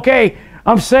say, okay,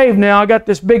 I'm saved now, I got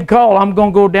this big call, I'm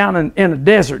going to go down in a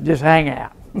desert, just hang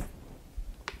out.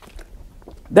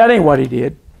 That ain't what he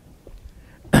did.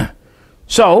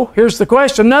 So, here's the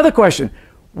question, another question.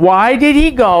 Why did he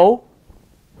go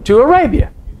to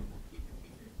Arabia?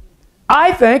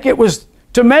 I think it was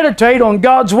to meditate on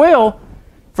God's will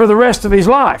for the rest of his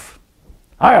life.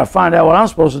 I got to find out what I'm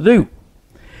supposed to do.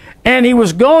 And he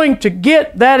was going to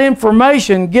get that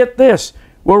information, get this,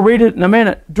 we'll read it in a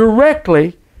minute,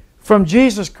 directly from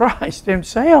Jesus Christ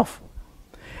himself.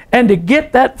 And to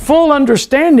get that full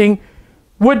understanding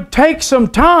would take some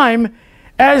time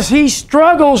as he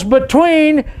struggles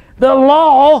between the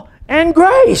law and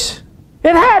grace.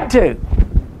 It had to.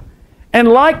 And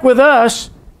like with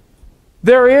us,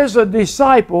 there is a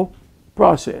disciple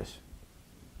process.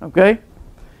 Okay?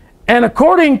 And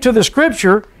according to the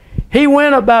Scripture, he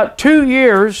went about 2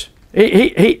 years,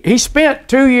 he spent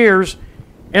 2 years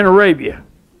in Arabia.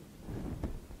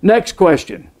 Next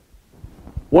question.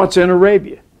 What's in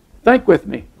Arabia? Think with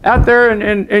me. Out there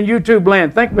in YouTube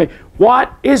land, think with me.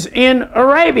 What is in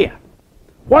Arabia?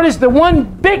 What is the one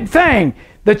big thing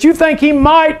that you think he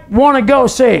might want to go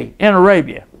see in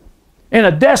Arabia? In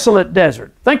a desolate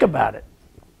desert. Think about it.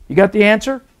 You got the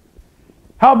answer?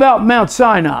 How about Mount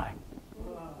Sinai?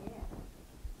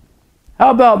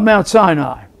 How about Mount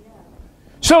Sinai?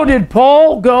 So did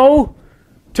Paul go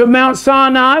to Mount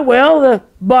Sinai? Well, the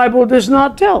Bible does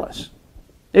not tell us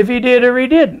if he did or he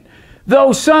didn't.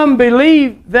 Though some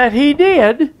believe that he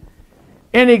did,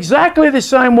 in exactly the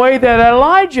same way that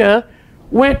Elijah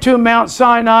went to Mount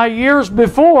Sinai years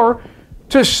before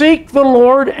to seek the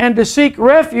Lord and to seek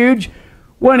refuge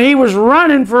when he was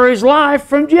running for his life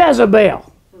from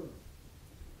Jezebel.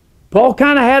 Paul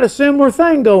kind of had a similar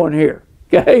thing going here.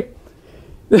 Okay?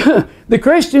 The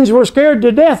Christians were scared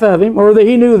to death of him, or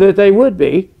he knew that they would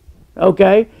be.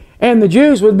 Okay? And the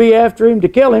Jews would be after him to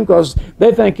kill him because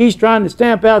they think he's trying to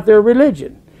stamp out their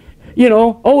religion. You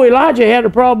know, Elijah had a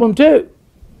problem too.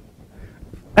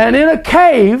 And in a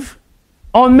cave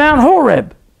on Mount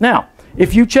Horeb. Now,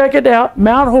 if you check it out,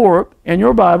 Mount Horeb in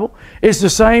your Bible is the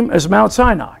same as Mount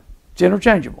Sinai. It's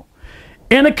interchangeable.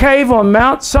 In a cave on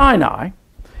Mount Sinai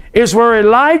is where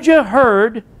Elijah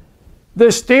heard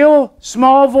the still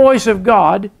small voice of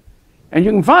God, and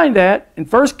you can find that in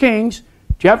 1 Kings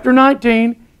chapter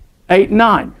 19, 8 and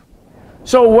 9.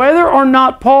 So whether or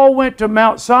not Paul went to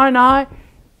Mount Sinai,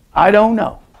 I don't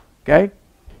know. Okay?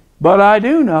 But I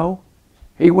do know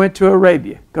he went to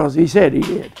Arabia because he said he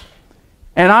did.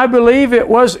 And I believe it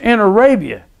was in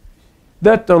Arabia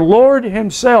that the Lord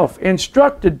himself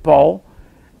instructed Paul,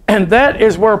 and that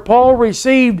is where Paul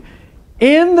received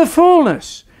in the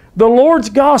fullness the Lord's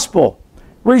gospel,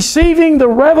 receiving the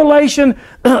revelation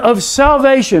of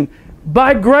salvation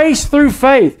by grace through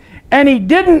faith. And he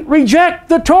didn't reject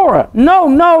the Torah. No,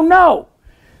 no, no.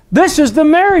 This is the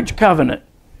marriage covenant.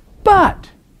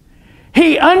 But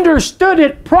he understood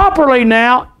it properly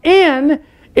now in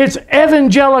its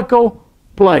evangelical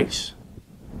place.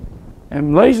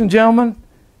 And ladies and gentlemen,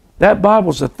 that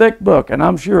Bible's a thick book, and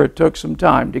I'm sure it took some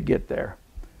time to get there.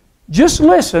 Just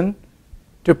listen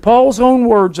to Paul's own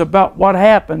words about what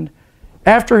happened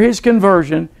after his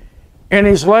conversion in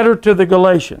his letter to the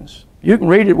Galatians. You can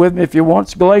read it with me if you want.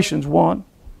 It's Galatians 1,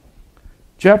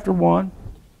 chapter 1.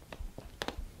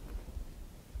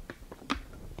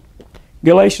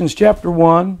 Galatians chapter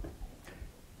 1.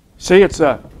 See, it's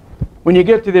when you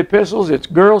get to the epistles, it's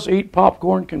girls eat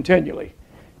popcorn continually.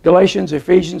 Galatians,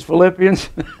 Ephesians, Philippians,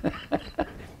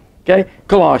 okay,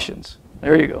 Colossians.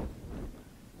 There you go.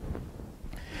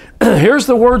 Here's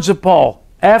the words of Paul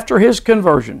after his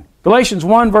conversion. Galatians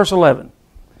 1, verse 11.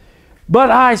 But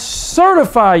I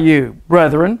certify you,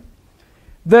 brethren,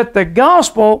 that the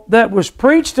gospel that was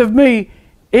preached of me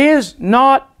is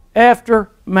not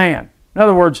after man. In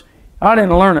other words, I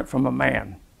didn't learn it from a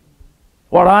man.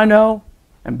 What I know,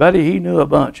 and buddy, he knew a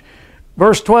bunch.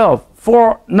 Verse 12,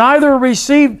 for neither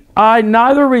received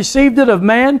it of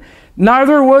man,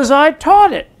 neither was I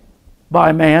taught it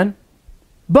by man,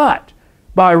 but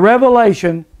by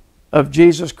revelation of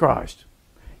Jesus Christ.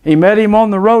 He met him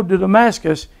on the road to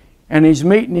Damascus, and he's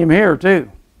meeting him here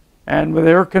too. And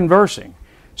they're conversing.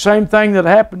 Same thing that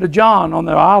happened to John on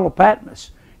the Isle of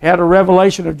Patmos. He had a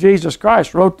revelation of Jesus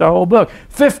Christ, wrote the whole book.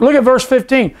 Look at verse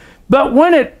 15. But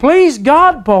when it pleased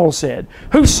God, Paul said,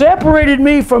 who separated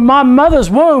me from my mother's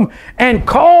womb and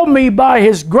called me by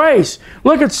his grace.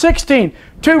 Look at 16.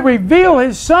 To reveal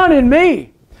his Son in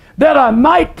me, that I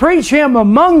might preach him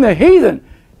among the heathen.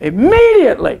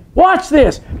 Immediately, watch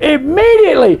this,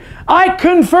 immediately I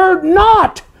conferred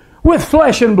not with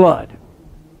flesh and blood.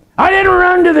 I didn't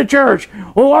run to the church.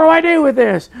 Well, what do I do with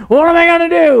this? What am I going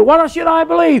to do? What else should I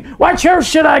believe? What church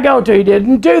should I go to? He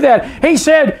didn't do that. He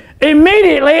said,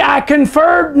 immediately I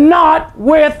conferred not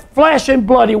with flesh and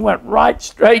blood. He went right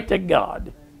straight to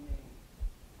God.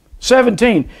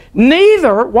 17.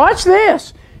 Neither, watch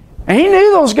this, and he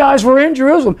knew those guys were in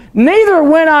Jerusalem. Neither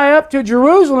went I up to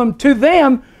Jerusalem to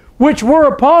them which were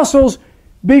apostles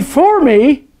before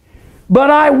me, But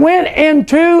I went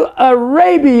into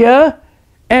Arabia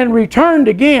and returned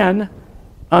again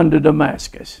unto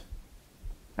Damascus.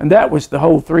 And that was the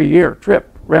whole 3-year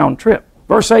trip, round trip.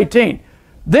 Verse 18.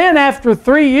 Then after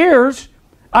 3 years,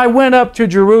 I went up to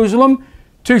Jerusalem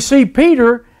to see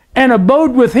Peter and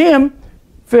abode with him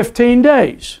 15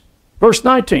 days. Verse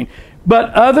 19.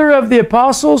 But other of the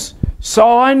apostles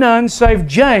saw I none save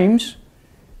James,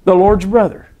 the Lord's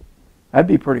brother. That'd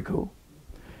be pretty cool.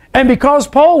 And because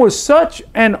Paul was such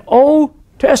an Old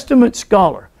Testament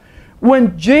scholar,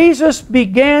 when Jesus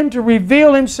began to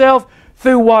reveal himself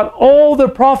through what all the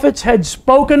prophets had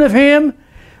spoken of him,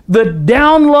 the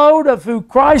download of who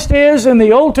Christ is in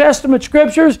the Old Testament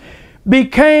Scriptures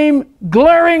became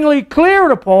glaringly clear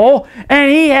to Paul, and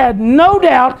he had no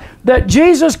doubt that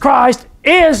Jesus Christ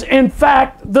is in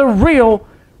fact the real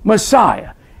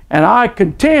Messiah. And I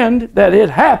contend that it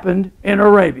happened in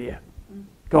Arabia,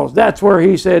 because that's where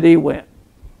he said he went.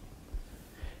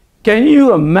 Can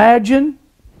you imagine?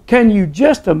 Can you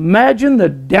just imagine the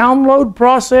download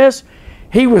process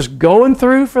he was going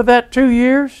through for that 2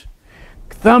 years?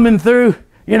 Thumbing through,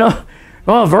 well,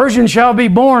 a virgin shall be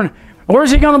born.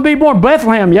 Where's he going to be born?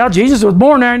 Bethlehem. Yeah, Jesus was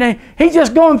born there. And he's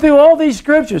just going through all these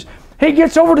scriptures. He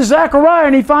gets over to Zechariah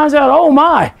and he finds out, oh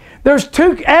my, there's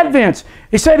 2 Advents.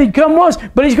 He said he'd come once,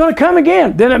 but he's going to come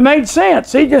again. Then it made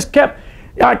sense. He just kept,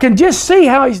 I can just see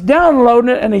how he's downloading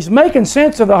it and he's making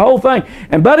sense of the whole thing.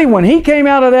 And buddy, when he came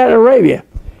out of that Arabia,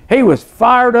 he was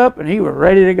fired up and he was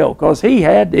ready to go because he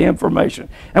had the information.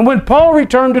 And when Paul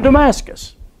returned to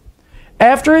Damascus,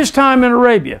 after his time in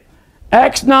Arabia,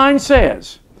 Acts 9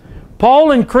 says, Paul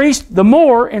increased the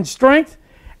more in strength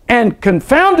and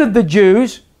confounded the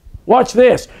Jews, watch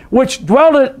this, which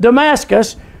dwelt at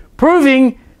Damascus,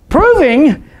 proving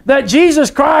that Jesus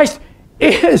Christ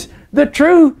is the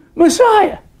true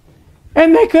Messiah.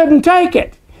 And they couldn't take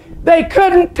it. They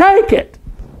couldn't take it.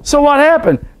 So what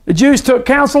happened? The Jews took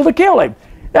counsel to kill him.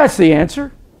 That's the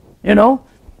answer,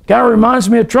 Kind of reminds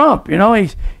me of Trump.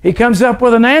 He comes up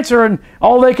with an answer and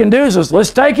all they can do is,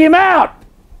 let's take him out.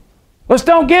 Let's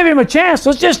don't give him a chance.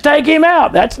 Let's just take him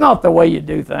out. That's not the way you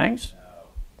do things.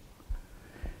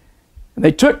 And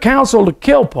they took counsel to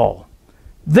kill Paul.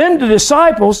 Then the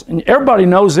disciples, and everybody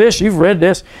knows this, you've read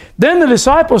this, then the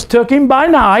disciples took him by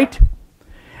night,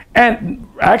 and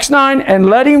Acts 9, and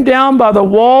let him down by the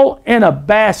wall in a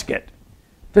basket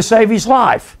to save his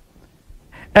life.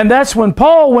 And that's when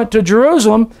Paul went to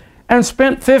Jerusalem and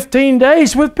spent 15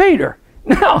 days with Peter.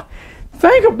 Now,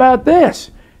 think about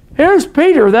this. Here's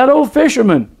Peter, that old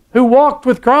fisherman who walked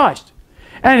with Christ.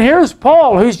 And here's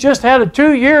Paul, who's just had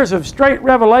 2 years of straight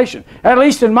revelation. At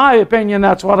least in my opinion,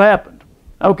 that's what happened.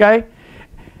 Okay?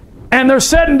 And they're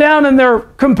sitting down and they're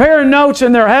comparing notes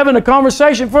and they're having a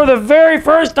conversation for the very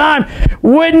first time.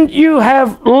 Wouldn't you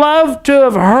have loved to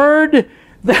have heard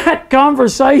that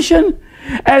conversation?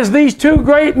 As these 2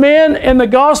 great men in the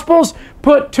Gospels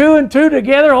put 2 and 2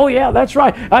 together. Oh yeah, that's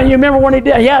right. And you remember when he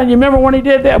did? Yeah, and you remember when he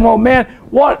did that? Well, man,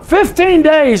 what? 15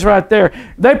 days right there.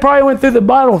 They probably went through the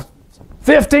Bible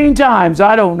 15 times.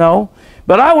 I don't know.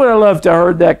 But I would have loved to have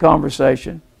heard that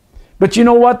conversation. But you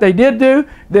know what they did do?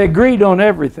 They agreed on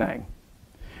everything.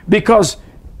 Because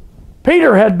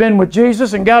Peter had been with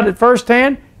Jesus and got it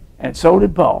firsthand, and so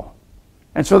did Paul.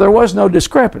 And so there was no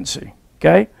discrepancy.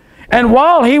 Okay? And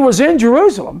while he was in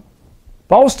Jerusalem,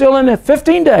 Paul's still in there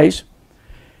 15 days,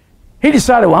 he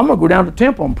decided, well, I'm going to go down to the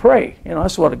temple and pray.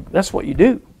 That's what you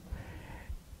do.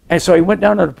 And so he went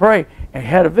down there to pray and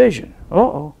had a vision.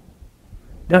 Uh-oh.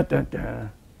 Dun, dun,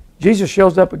 dun. Jesus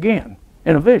shows up again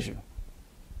in a vision.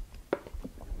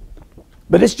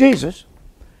 But it's Jesus.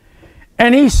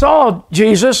 And he saw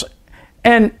Jesus,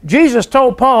 and Jesus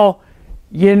told Paul,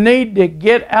 you need to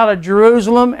get out of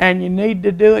Jerusalem and you need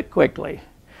to do it quickly.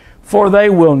 For they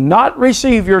will not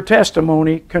receive your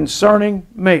testimony concerning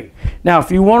me. Now,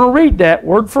 if you want to read that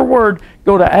word for word,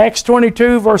 go to Acts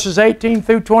 22, verses 18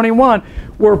 through 21,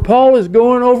 where Paul is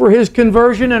going over his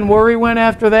conversion and where he went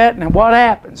after that and what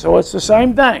happened. So it's the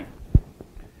same thing.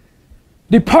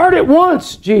 Depart at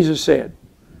once, Jesus said.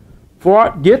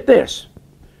 Get this.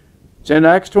 It's in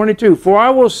Acts 22. For I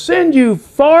will send you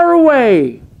far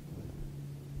away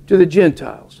to the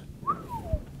Gentiles.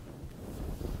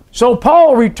 So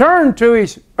Paul returned to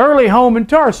his early home in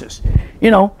Tarsus. He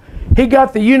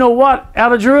got the you-know-what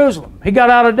out of Jerusalem. He got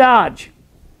out of Dodge.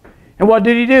 And what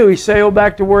did he do? He sailed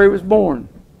back to where he was born,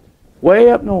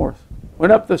 way up north.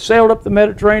 Sailed up the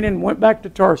Mediterranean and went back to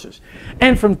Tarsus.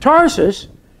 And from Tarsus,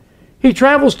 he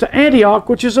travels to Antioch,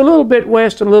 which is a little bit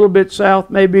west and a little bit south,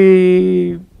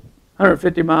 maybe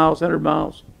 150 miles, 100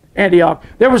 miles. Antioch.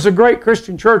 There was a great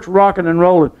Christian church rocking and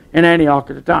rolling in Antioch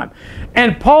at the time.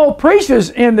 And Paul preaches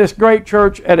in this great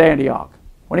church at Antioch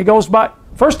when he goes by,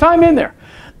 first time in there.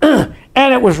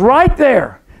 And it was right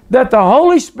there that the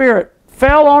Holy Spirit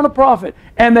fell on a prophet,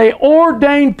 and they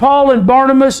ordained Paul and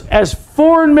Barnabas as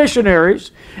foreign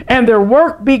missionaries, and their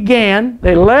work began.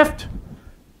 They left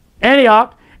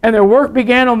Antioch, and their work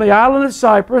began on the island of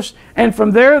Cyprus, and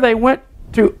from there they went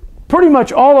to pretty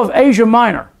much all of Asia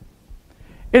Minor.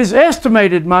 It is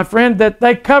estimated, my friend, that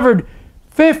they covered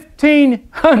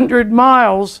 1,500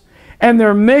 miles, and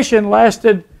their mission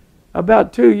lasted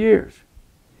about 2 years.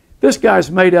 This guy's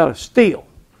made out of steel.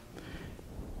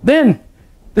 Then,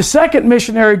 the second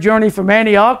missionary journey from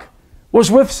Antioch was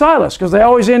with Silas, because they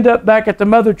always end up back at the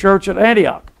mother church at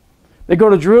Antioch. They go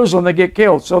to Jerusalem, they get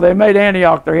killed, so they made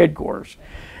Antioch their headquarters.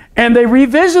 And they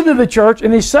revisited the church.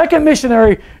 In the second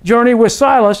missionary journey with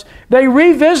Silas, they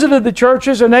revisited the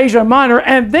churches in Asia Minor,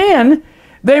 and then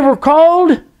they were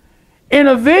called in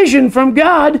a vision from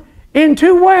God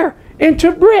into where?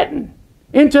 Into Britain,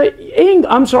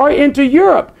 into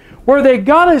Europe, where they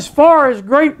got as far as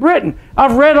Great Britain.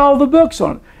 I've read all the books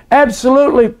on it.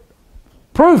 Absolutely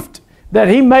proved that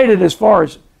he made it as far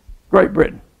as Great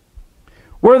Britain,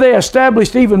 where they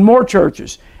established even more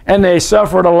churches, and they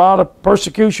suffered a lot of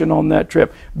persecution on that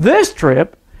trip. This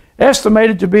trip,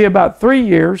 estimated to be about 3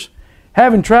 years,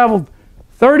 having traveled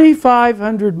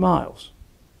 3,500 miles.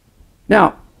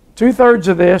 Now, 2/3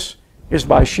 of this is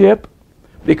by ship,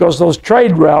 because those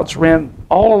trade routes ran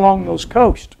all along those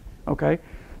coasts, okay?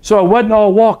 So it wasn't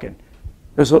all walking.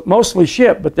 It was mostly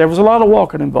ship, but there was a lot of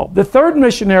walking involved. The third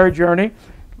missionary journey,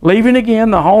 leaving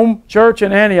again the home church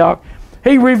in Antioch,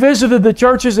 he revisited the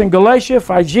churches in Galatia,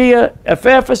 Phrygia,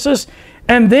 Ephesus,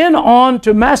 and then on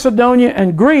to Macedonia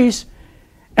and Greece,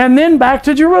 and then back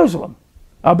to Jerusalem,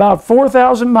 about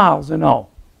 4,000 miles in all.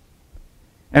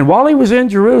 And while he was in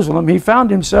Jerusalem, he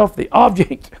found himself the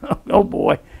object, oh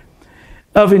boy,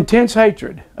 of intense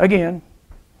hatred again,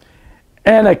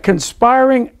 and a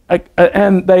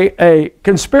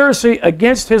conspiracy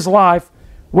against his life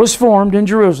was formed in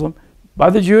Jerusalem by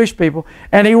the Jewish people,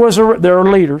 and he was their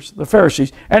leaders, the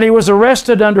Pharisees, and he was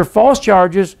arrested under false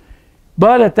charges.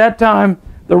 But at that time,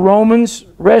 the Romans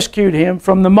rescued him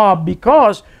from the mob,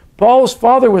 because Paul's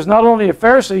father was not only a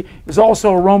Pharisee, he was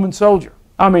also a Roman soldier.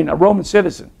 I mean, a Roman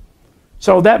citizen.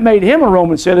 So that made him a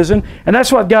Roman citizen, and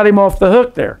that's what got him off the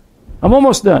hook there. I'm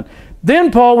almost done.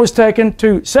 Then Paul was taken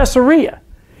to Caesarea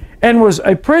and was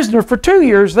a prisoner for 2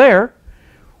 years there,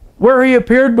 where he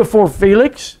appeared before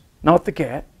Felix, not the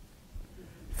cat,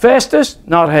 Festus,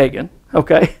 not Hagen,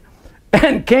 okay,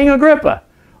 and King Agrippa.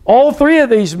 All three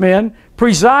of these men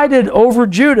presided over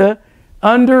Judah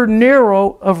under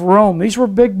Nero of Rome. These were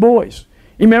big boys.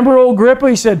 You remember old Agrippa?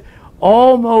 He said,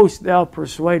 "Almost thou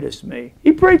persuadest me."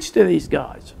 He preached to these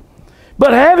guys.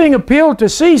 But having appealed to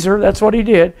Caesar, that's what he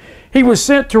did, he was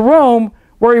sent to Rome,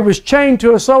 where he was chained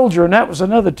to a soldier, and that was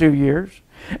another 2 years.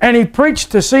 And he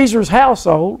preached to Caesar's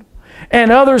household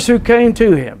and others who came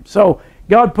to him. So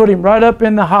God put him right up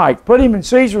in the height, put him in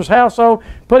Caesar's household,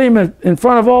 put him in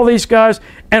front of all these guys.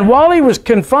 And while he was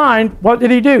confined, what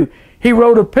did he do? He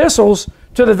wrote epistles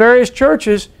to the various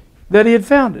churches that he had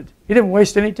founded. He didn't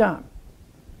waste any time.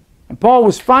 And Paul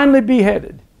was finally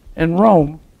beheaded in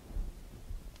Rome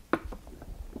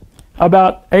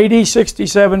about AD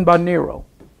 67 by Nero.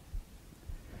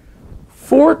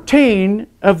 14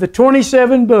 of the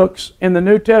 27 books in the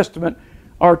New Testament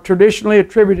are traditionally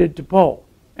attributed to Paul.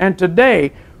 And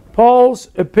today, Paul's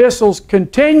epistles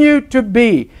continue to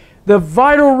be the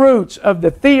vital roots of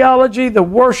the theology, the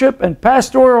worship, and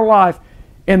pastoral life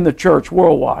in the church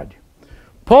worldwide.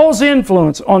 Paul's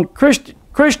influence on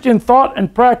Christian thought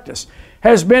and practice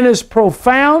has been as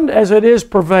profound as it is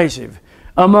pervasive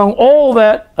among all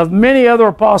that of many other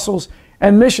apostles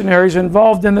and missionaries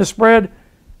involved in the spread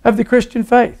of the Christian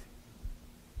faith.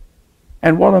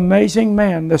 And what an amazing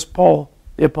man this Paul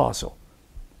the apostle,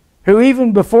 who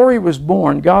even before he was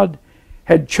born, God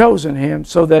had chosen him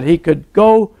so that he could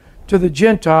go to the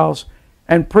Gentiles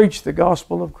and preach the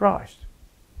gospel of Christ.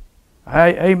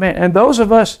 Amen. And those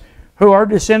of us who our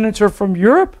descendants are from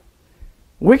Europe,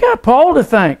 we got Paul to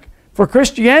thank for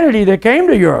Christianity that came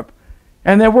to Europe,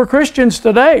 and that we're Christians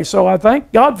today. So I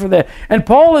thank God for that. And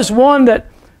Paul is one that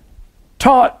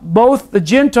taught both the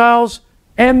Gentiles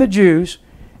and the Jews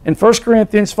in 1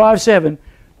 Corinthians 5:7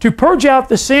 to purge out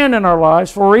the sin in our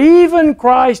lives, for even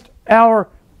Christ, our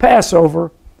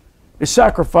Passover, is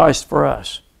sacrificed for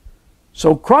us.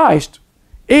 So Christ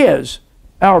is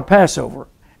our Passover.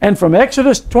 And from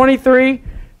Exodus 23,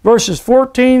 verses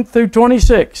 14 through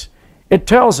 26, it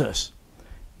tells us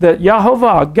that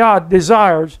Yahovah, God,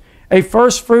 desires a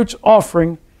first fruits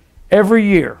offering every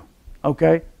year,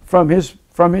 okay, from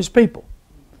his people.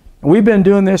 And we've been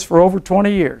doing this for over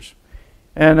 20 years,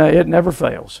 and it never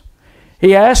fails.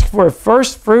 He asked for a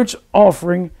first fruits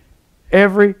offering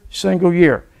every single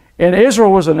year. And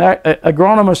Israel was an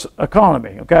agronomous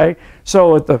economy, okay?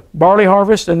 So at the barley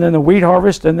harvest, and then the wheat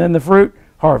harvest, and then the fruit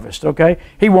harvest, okay?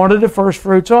 He wanted a first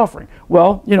fruits offering.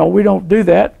 Well, you know, we don't do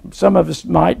that. Some of us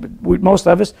might, but most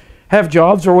of us have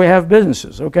jobs or we have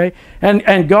businesses, okay?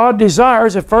 And God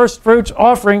desires a first fruits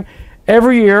offering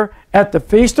every year at the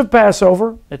Feast of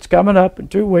Passover. It's coming up in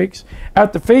 2 weeks.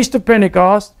 At the Feast of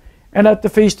Pentecost, and at the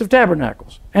Feast of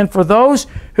Tabernacles. And for those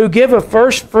who give a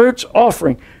first fruits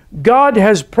offering, God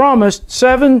has promised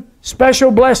 7 special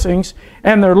blessings,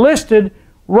 and they're listed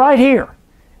right here.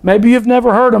 Maybe you've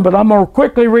never heard them, but I'm going to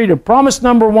quickly read them. Promise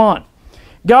number 1.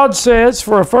 God says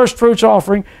for a first fruits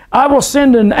offering, I will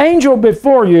send an angel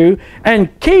before you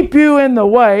and keep you in the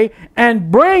way and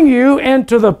bring you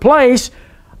into the place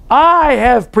I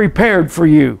have prepared for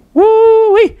you.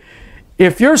 Woo-wee!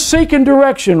 If you're seeking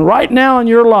direction right now in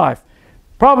your life,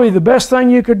 probably the best thing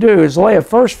you could do is lay a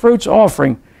first fruits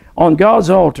offering on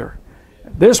God's altar.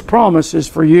 This promise is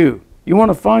for you. You want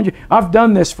to find you? I've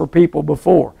done this for people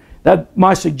before. That's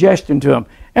my suggestion to them.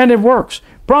 And it works.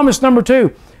 Promise number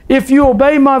 2. If you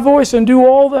obey my voice and do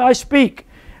all that I speak,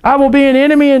 I will be an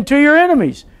enemy unto your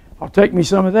enemies. I'll take me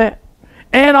some of that.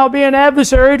 And I'll be an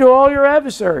adversary to all your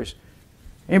adversaries.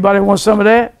 Anybody want some of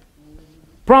that?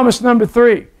 Promise number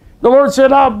 3. The Lord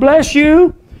said, I'll bless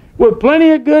you with plenty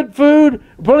of good food,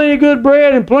 plenty of good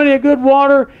bread, and plenty of good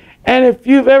water. And if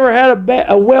you've ever had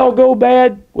a well go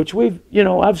bad, which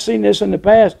I've seen this in the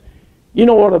past, you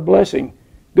know what a blessing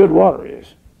good water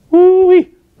is. Woo-wee.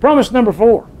 Promise number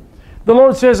 4. The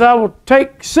Lord says, I will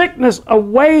take sickness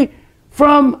away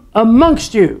from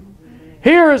amongst you.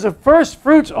 Here is a first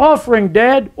fruits offering,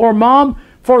 Dad or Mom,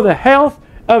 for the health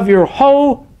of your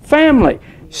whole family.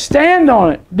 Stand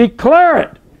on it. Declare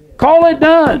it. Call it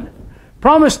done.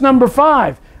 Promise number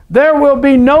 5. There will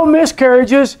be no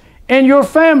miscarriages in your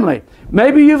family.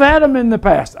 Maybe you've had them in the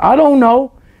past. I don't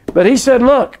know. But he said,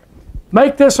 look,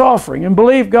 make this offering and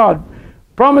believe God.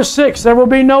 Promise 6. There will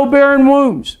be no barren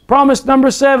wombs. Promise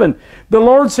number 7. The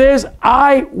Lord says,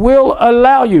 I will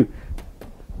allow you.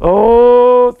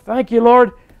 Oh, thank you,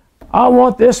 Lord. I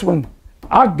want this one.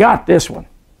 I got this one.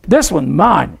 This one,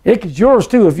 mine. It's yours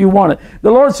too if you want it.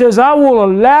 The Lord says, I will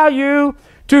allow you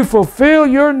to fulfill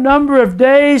your number of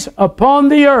days upon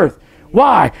the earth.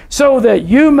 Why? So that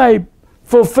you may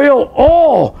fulfill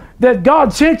all that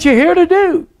God sent you here to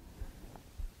do.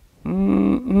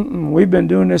 We've been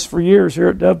doing this for years here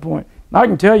at Dove Point. I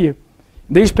can tell you,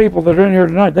 these people that are in here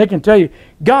tonight, they can tell you,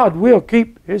 God will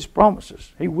keep His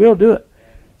promises. He will do it.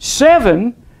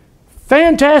 7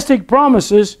 fantastic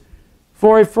promises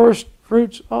for a first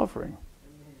fruits offering.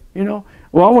 You know,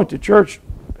 well, I went to church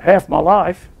half my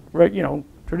life,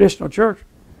 traditional church.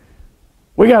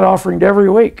 We got offerings every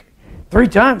week, 3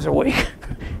 times a week.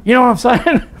 You know what I'm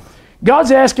saying?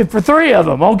 God's asking for 3 of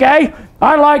them, okay?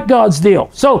 I like God's deal.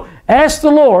 So ask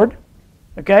the Lord,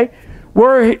 okay,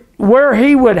 where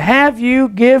He would have you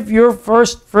give your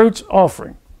first fruits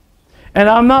offering. And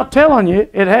I'm not telling you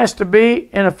it has to be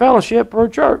in a fellowship or a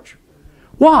church.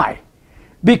 Why?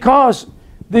 Because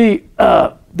the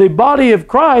body of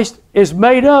Christ is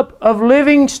made up of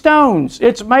living stones.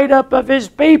 It's made up of His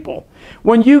people.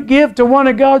 When you give to one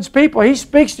of God's people, He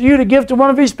speaks to you to give to one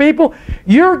of His people,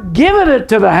 you're giving it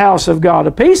to the house of God,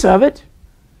 a piece of it.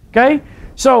 Okay?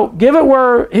 So give it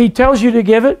where He tells you to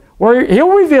give it, where He'll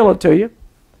reveal it to you.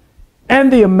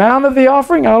 And the amount of the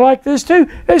offering, I like this too,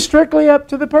 is strictly up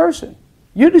to the person.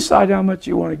 You decide how much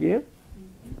you want to give.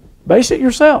 Base it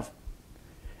yourself.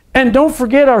 And don't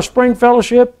forget our spring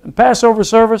fellowship and Passover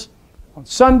service on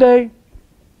Sunday,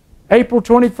 April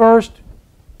 21st,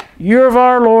 year of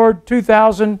our Lord,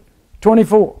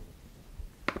 2024.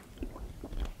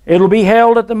 It'll be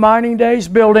held at the Mining Days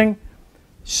building,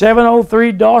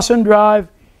 703 Dawson Drive,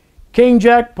 King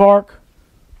Jack Park,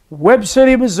 Webb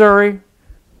City, Missouri,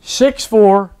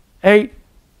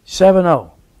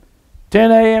 64870.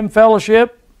 10 a.m.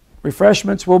 fellowship.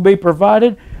 Refreshments will be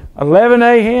provided. 11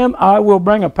 a.m. I will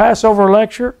bring a Passover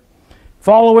lecture.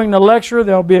 Following the lecture,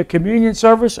 there will be a communion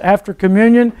service. After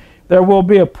communion, there will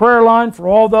be a prayer line for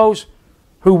all those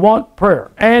who want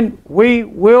prayer. And we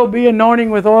will be anointing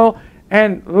with oil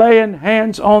and laying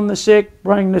hands on the sick,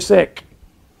 bring the sick.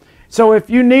 So if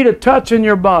you need a touch in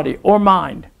your body or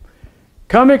mind,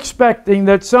 come expecting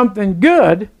that something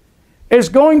good is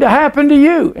going to happen to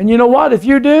you. And you know what? If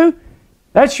you do,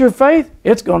 that's your faith,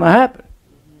 it's going to happen.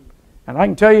 And I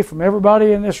can tell you from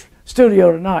everybody in this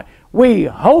studio tonight, we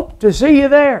hope to see you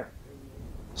there.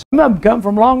 Some of them come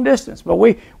from long distance, but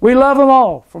we love them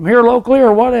all from here locally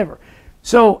or whatever.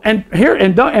 So, and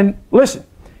listen,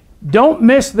 don't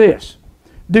miss this.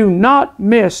 Do not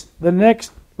miss the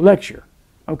next lecture,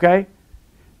 okay?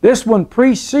 This one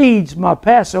precedes my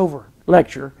Passover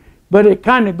lecture, but it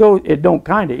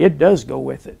does go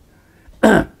with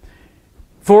it.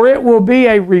 For it will be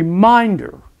a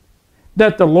reminder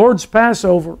that the Lord's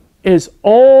Passover is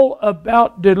all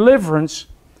about deliverance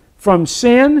from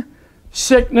sin,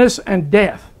 sickness, and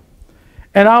death.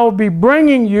 And I will be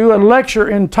bringing you a lecture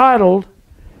entitled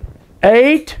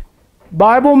 8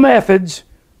 Bible Methods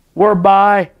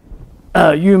whereby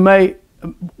healing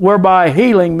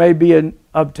may be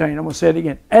obtained. I'm going to say it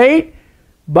again. 8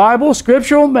 Bible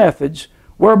scriptural methods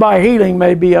whereby healing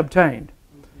may be obtained.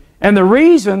 And the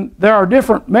reason there are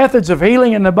different methods of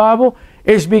healing in the Bible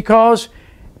is because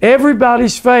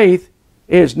everybody's faith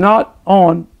is not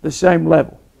on the same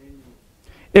level.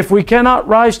 If we cannot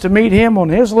rise to meet Him on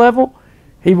His level,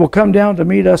 He will come down to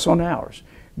meet us on ours.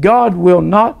 God will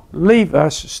not leave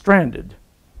us stranded.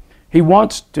 He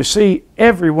wants to see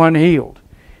everyone healed.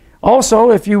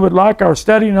 Also, if you would like our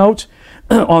study notes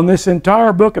on this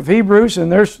entire book of Hebrews,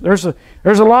 and there's a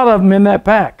lot of them in that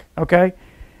pack, okay?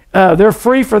 They're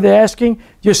free for the asking.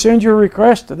 Just send your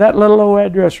request to that little old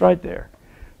address right there.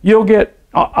 You'll get,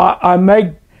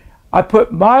 I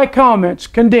put my comments,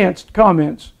 condensed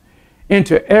comments,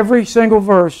 into every single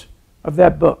verse of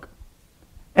that book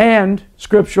and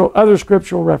other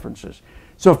scriptural references.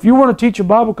 So if you want to teach a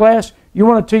Bible class, you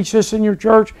want to teach this in your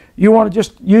church, you want to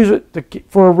just use it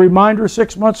for a reminder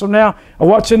 6 months from now of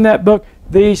what's in that book,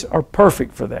 these are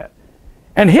perfect for that.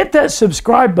 And hit that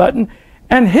subscribe button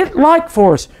and hit like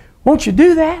for us. Won't you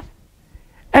do that?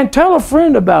 And tell a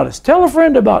friend about us. Tell a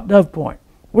friend about Dove Point.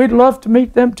 We'd love to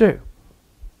meet them too.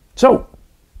 So,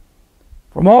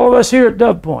 from all of us here at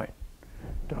Dove Point,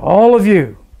 to all of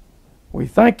you, we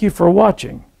thank you for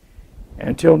watching.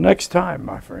 Until next time,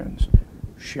 my friends,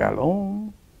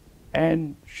 shalom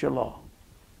and shalom.